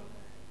doon.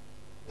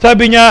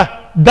 Sabi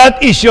niya,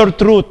 that is your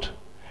truth.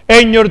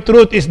 And your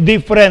truth is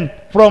different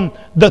from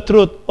the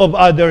truth of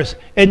others.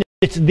 And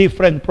it's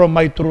different from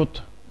my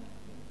truth.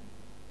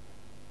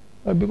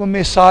 Sabi ko,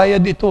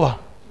 Messiah dito ah.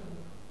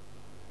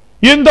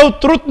 Yun daw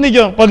truth ni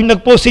Jong. Pag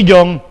nag-post si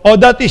Jong, oh,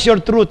 that is your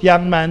truth,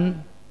 young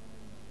man.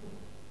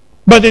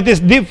 But it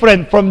is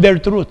different from their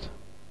truth.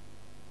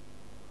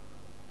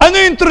 Ano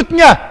yung truth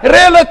niya?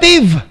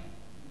 Relative.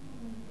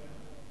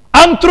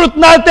 Ang truth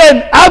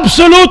natin,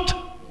 absolute.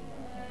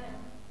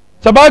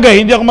 Sa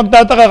bagay, hindi ako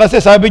magtataka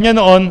kasi sabi niya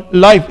noon,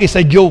 life is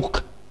a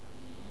joke.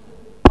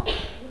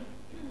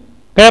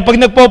 Kaya pag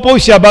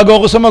nagpo-post siya, bago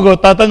ako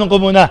sumagot, tatanong ko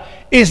muna,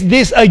 is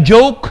this a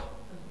joke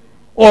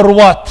or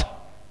what?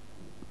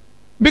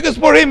 Because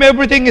for him,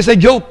 everything is a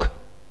joke.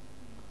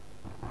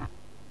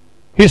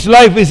 His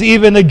life is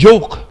even a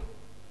joke.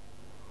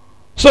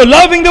 So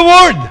loving the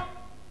Word,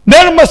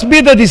 there must be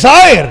the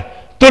desire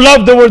to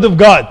love the Word of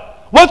God.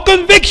 What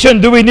conviction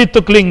do we need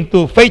to cling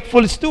to?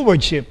 Faithful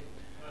stewardship.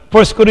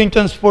 1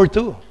 Corinthians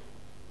 4:2.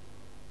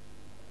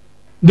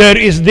 There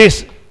is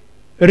this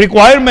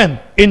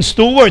requirement in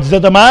stewards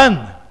that a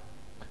man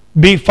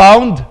be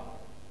found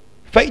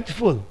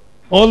faithful.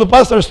 All of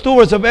us are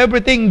stewards of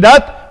everything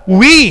that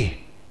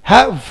we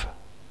have.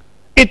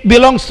 It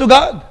belongs to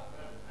God.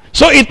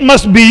 So it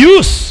must be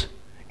used.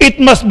 It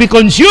must be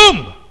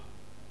consumed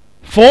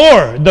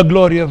for the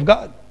glory of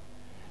God.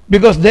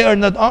 Because they are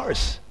not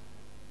ours.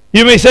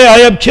 You may say,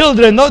 I have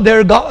children. No,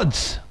 they're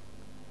God's.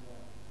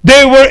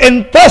 They were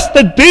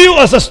entrusted to you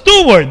as a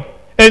steward.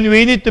 And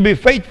we need to be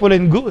faithful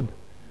and good.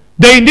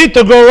 They need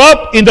to grow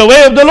up in the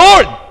way of the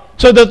Lord.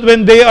 So that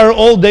when they are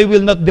old, they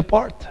will not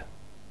depart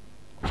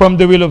from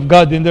the will of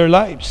God in their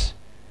lives.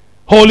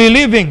 Holy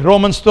living,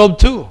 Romans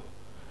 12:2.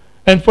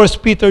 and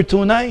 1 Peter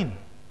 2:9.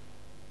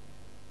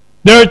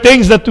 There are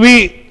things that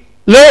we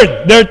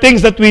learn. There are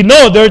things that we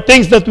know. There are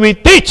things that we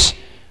teach.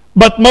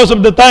 But most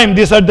of the time,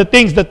 these are the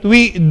things that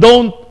we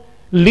don't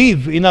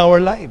live in our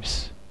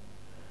lives.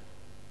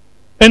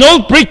 And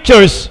all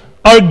preachers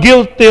are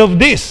guilty of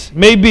this.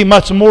 Maybe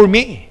much more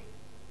me.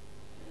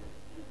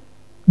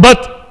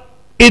 But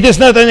it is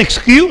not an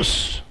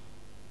excuse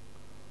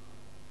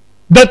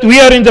that we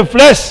are in the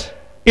flesh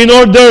in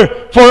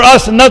order for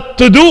us not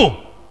to do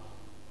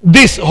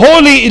this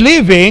holy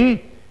living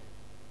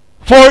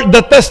for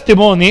the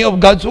testimony of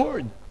God's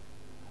Word.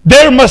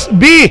 There must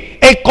be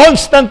a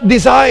constant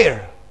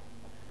desire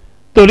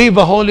to live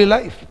a holy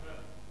life.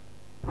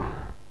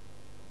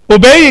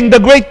 Obeying the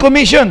Great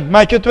Commission,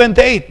 Matthew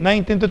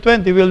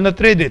 28:19-20, we will not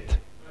read it.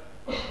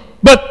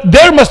 But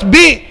there must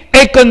be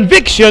a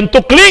conviction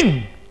to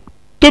cling,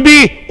 to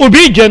be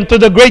obedient to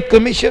the Great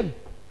Commission.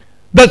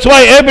 That's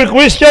why every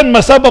Christian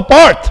must have a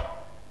part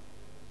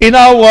in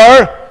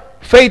our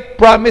faith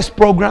promise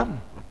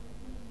program.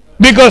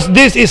 Because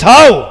this is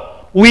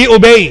how we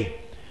obey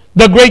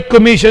the Great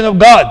Commission of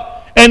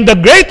God. And the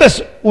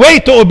greatest way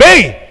to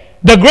obey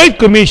the Great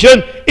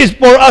Commission is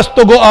for us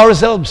to go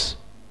ourselves.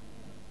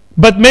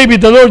 But maybe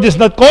the Lord is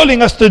not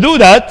calling us to do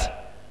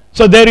that.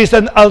 So there is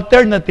an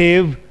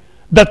alternative,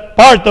 that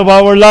part of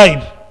our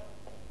life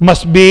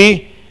must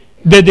be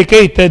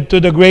dedicated to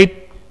the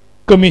Great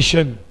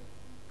Commission.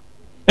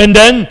 And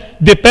then,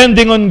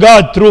 depending on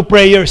God through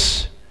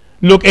prayers.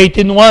 Luke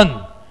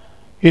 18:1,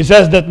 He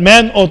says that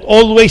men ought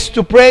always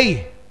to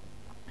pray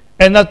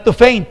and not to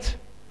faint.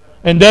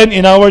 And then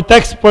in our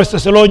text, 1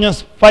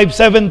 Thessalonians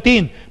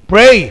 5:17,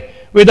 pray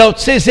without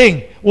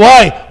ceasing.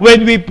 Why?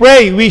 When we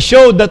pray, we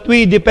show that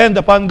we depend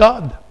upon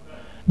God.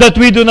 That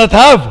we do not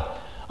have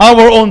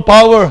our own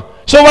power.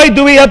 So why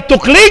do we have to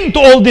cling to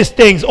all these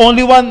things?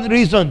 Only one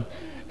reason,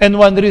 and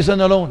one reason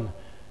alone.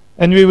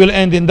 And we will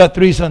end in that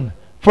reason.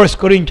 1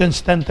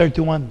 Corinthians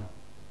 10:31.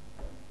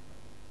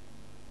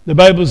 The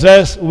Bible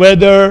says,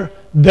 whether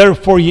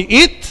therefore ye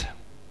eat,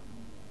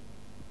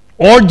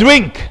 or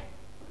drink,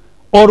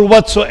 or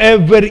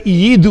whatsoever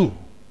ye do,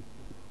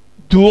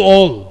 do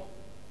all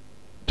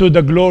to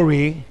the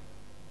glory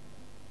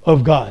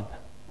of God.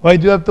 Why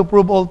do you have to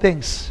prove all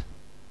things?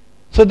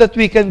 So that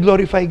we can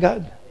glorify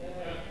God.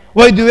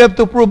 Why do we have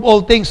to prove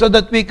all things? So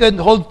that we can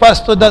hold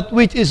fast to that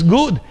which is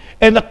good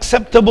and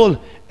acceptable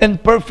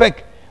and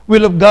perfect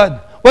will of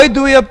God. Why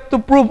do we have to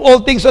prove all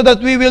things? So that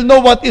we will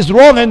know what is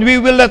wrong and we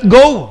will let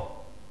go.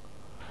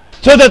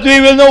 So that we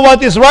will know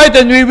what is right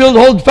and we will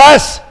hold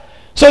fast.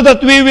 So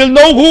that we will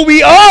know who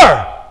we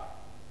are.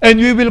 And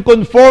we will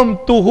conform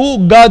to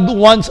who God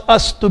wants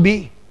us to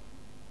be.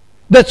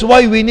 That's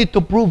why we need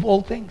to prove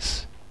all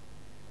things.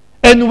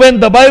 And when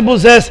the Bible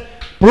says,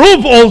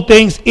 prove all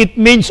things, it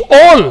means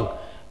all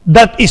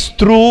that is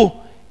true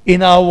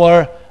in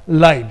our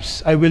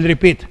lives. I will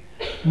repeat.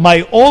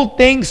 My all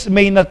things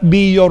may not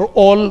be your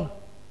all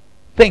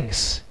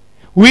things.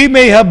 We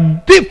may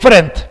have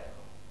different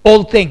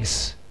all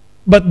things.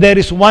 But there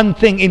is one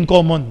thing in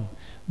common,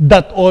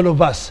 that all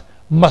of us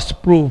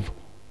must prove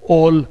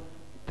all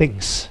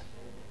things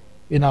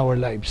in our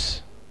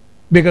lives.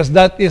 Because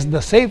that is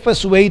the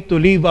safest way to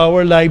live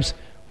our lives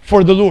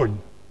for the Lord.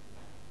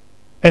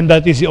 And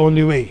that is the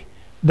only way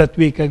that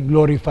we can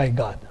glorify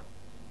God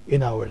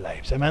in our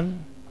lives.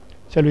 Amen?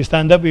 Shall we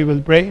stand up? We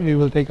will pray. We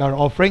will take our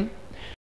offering.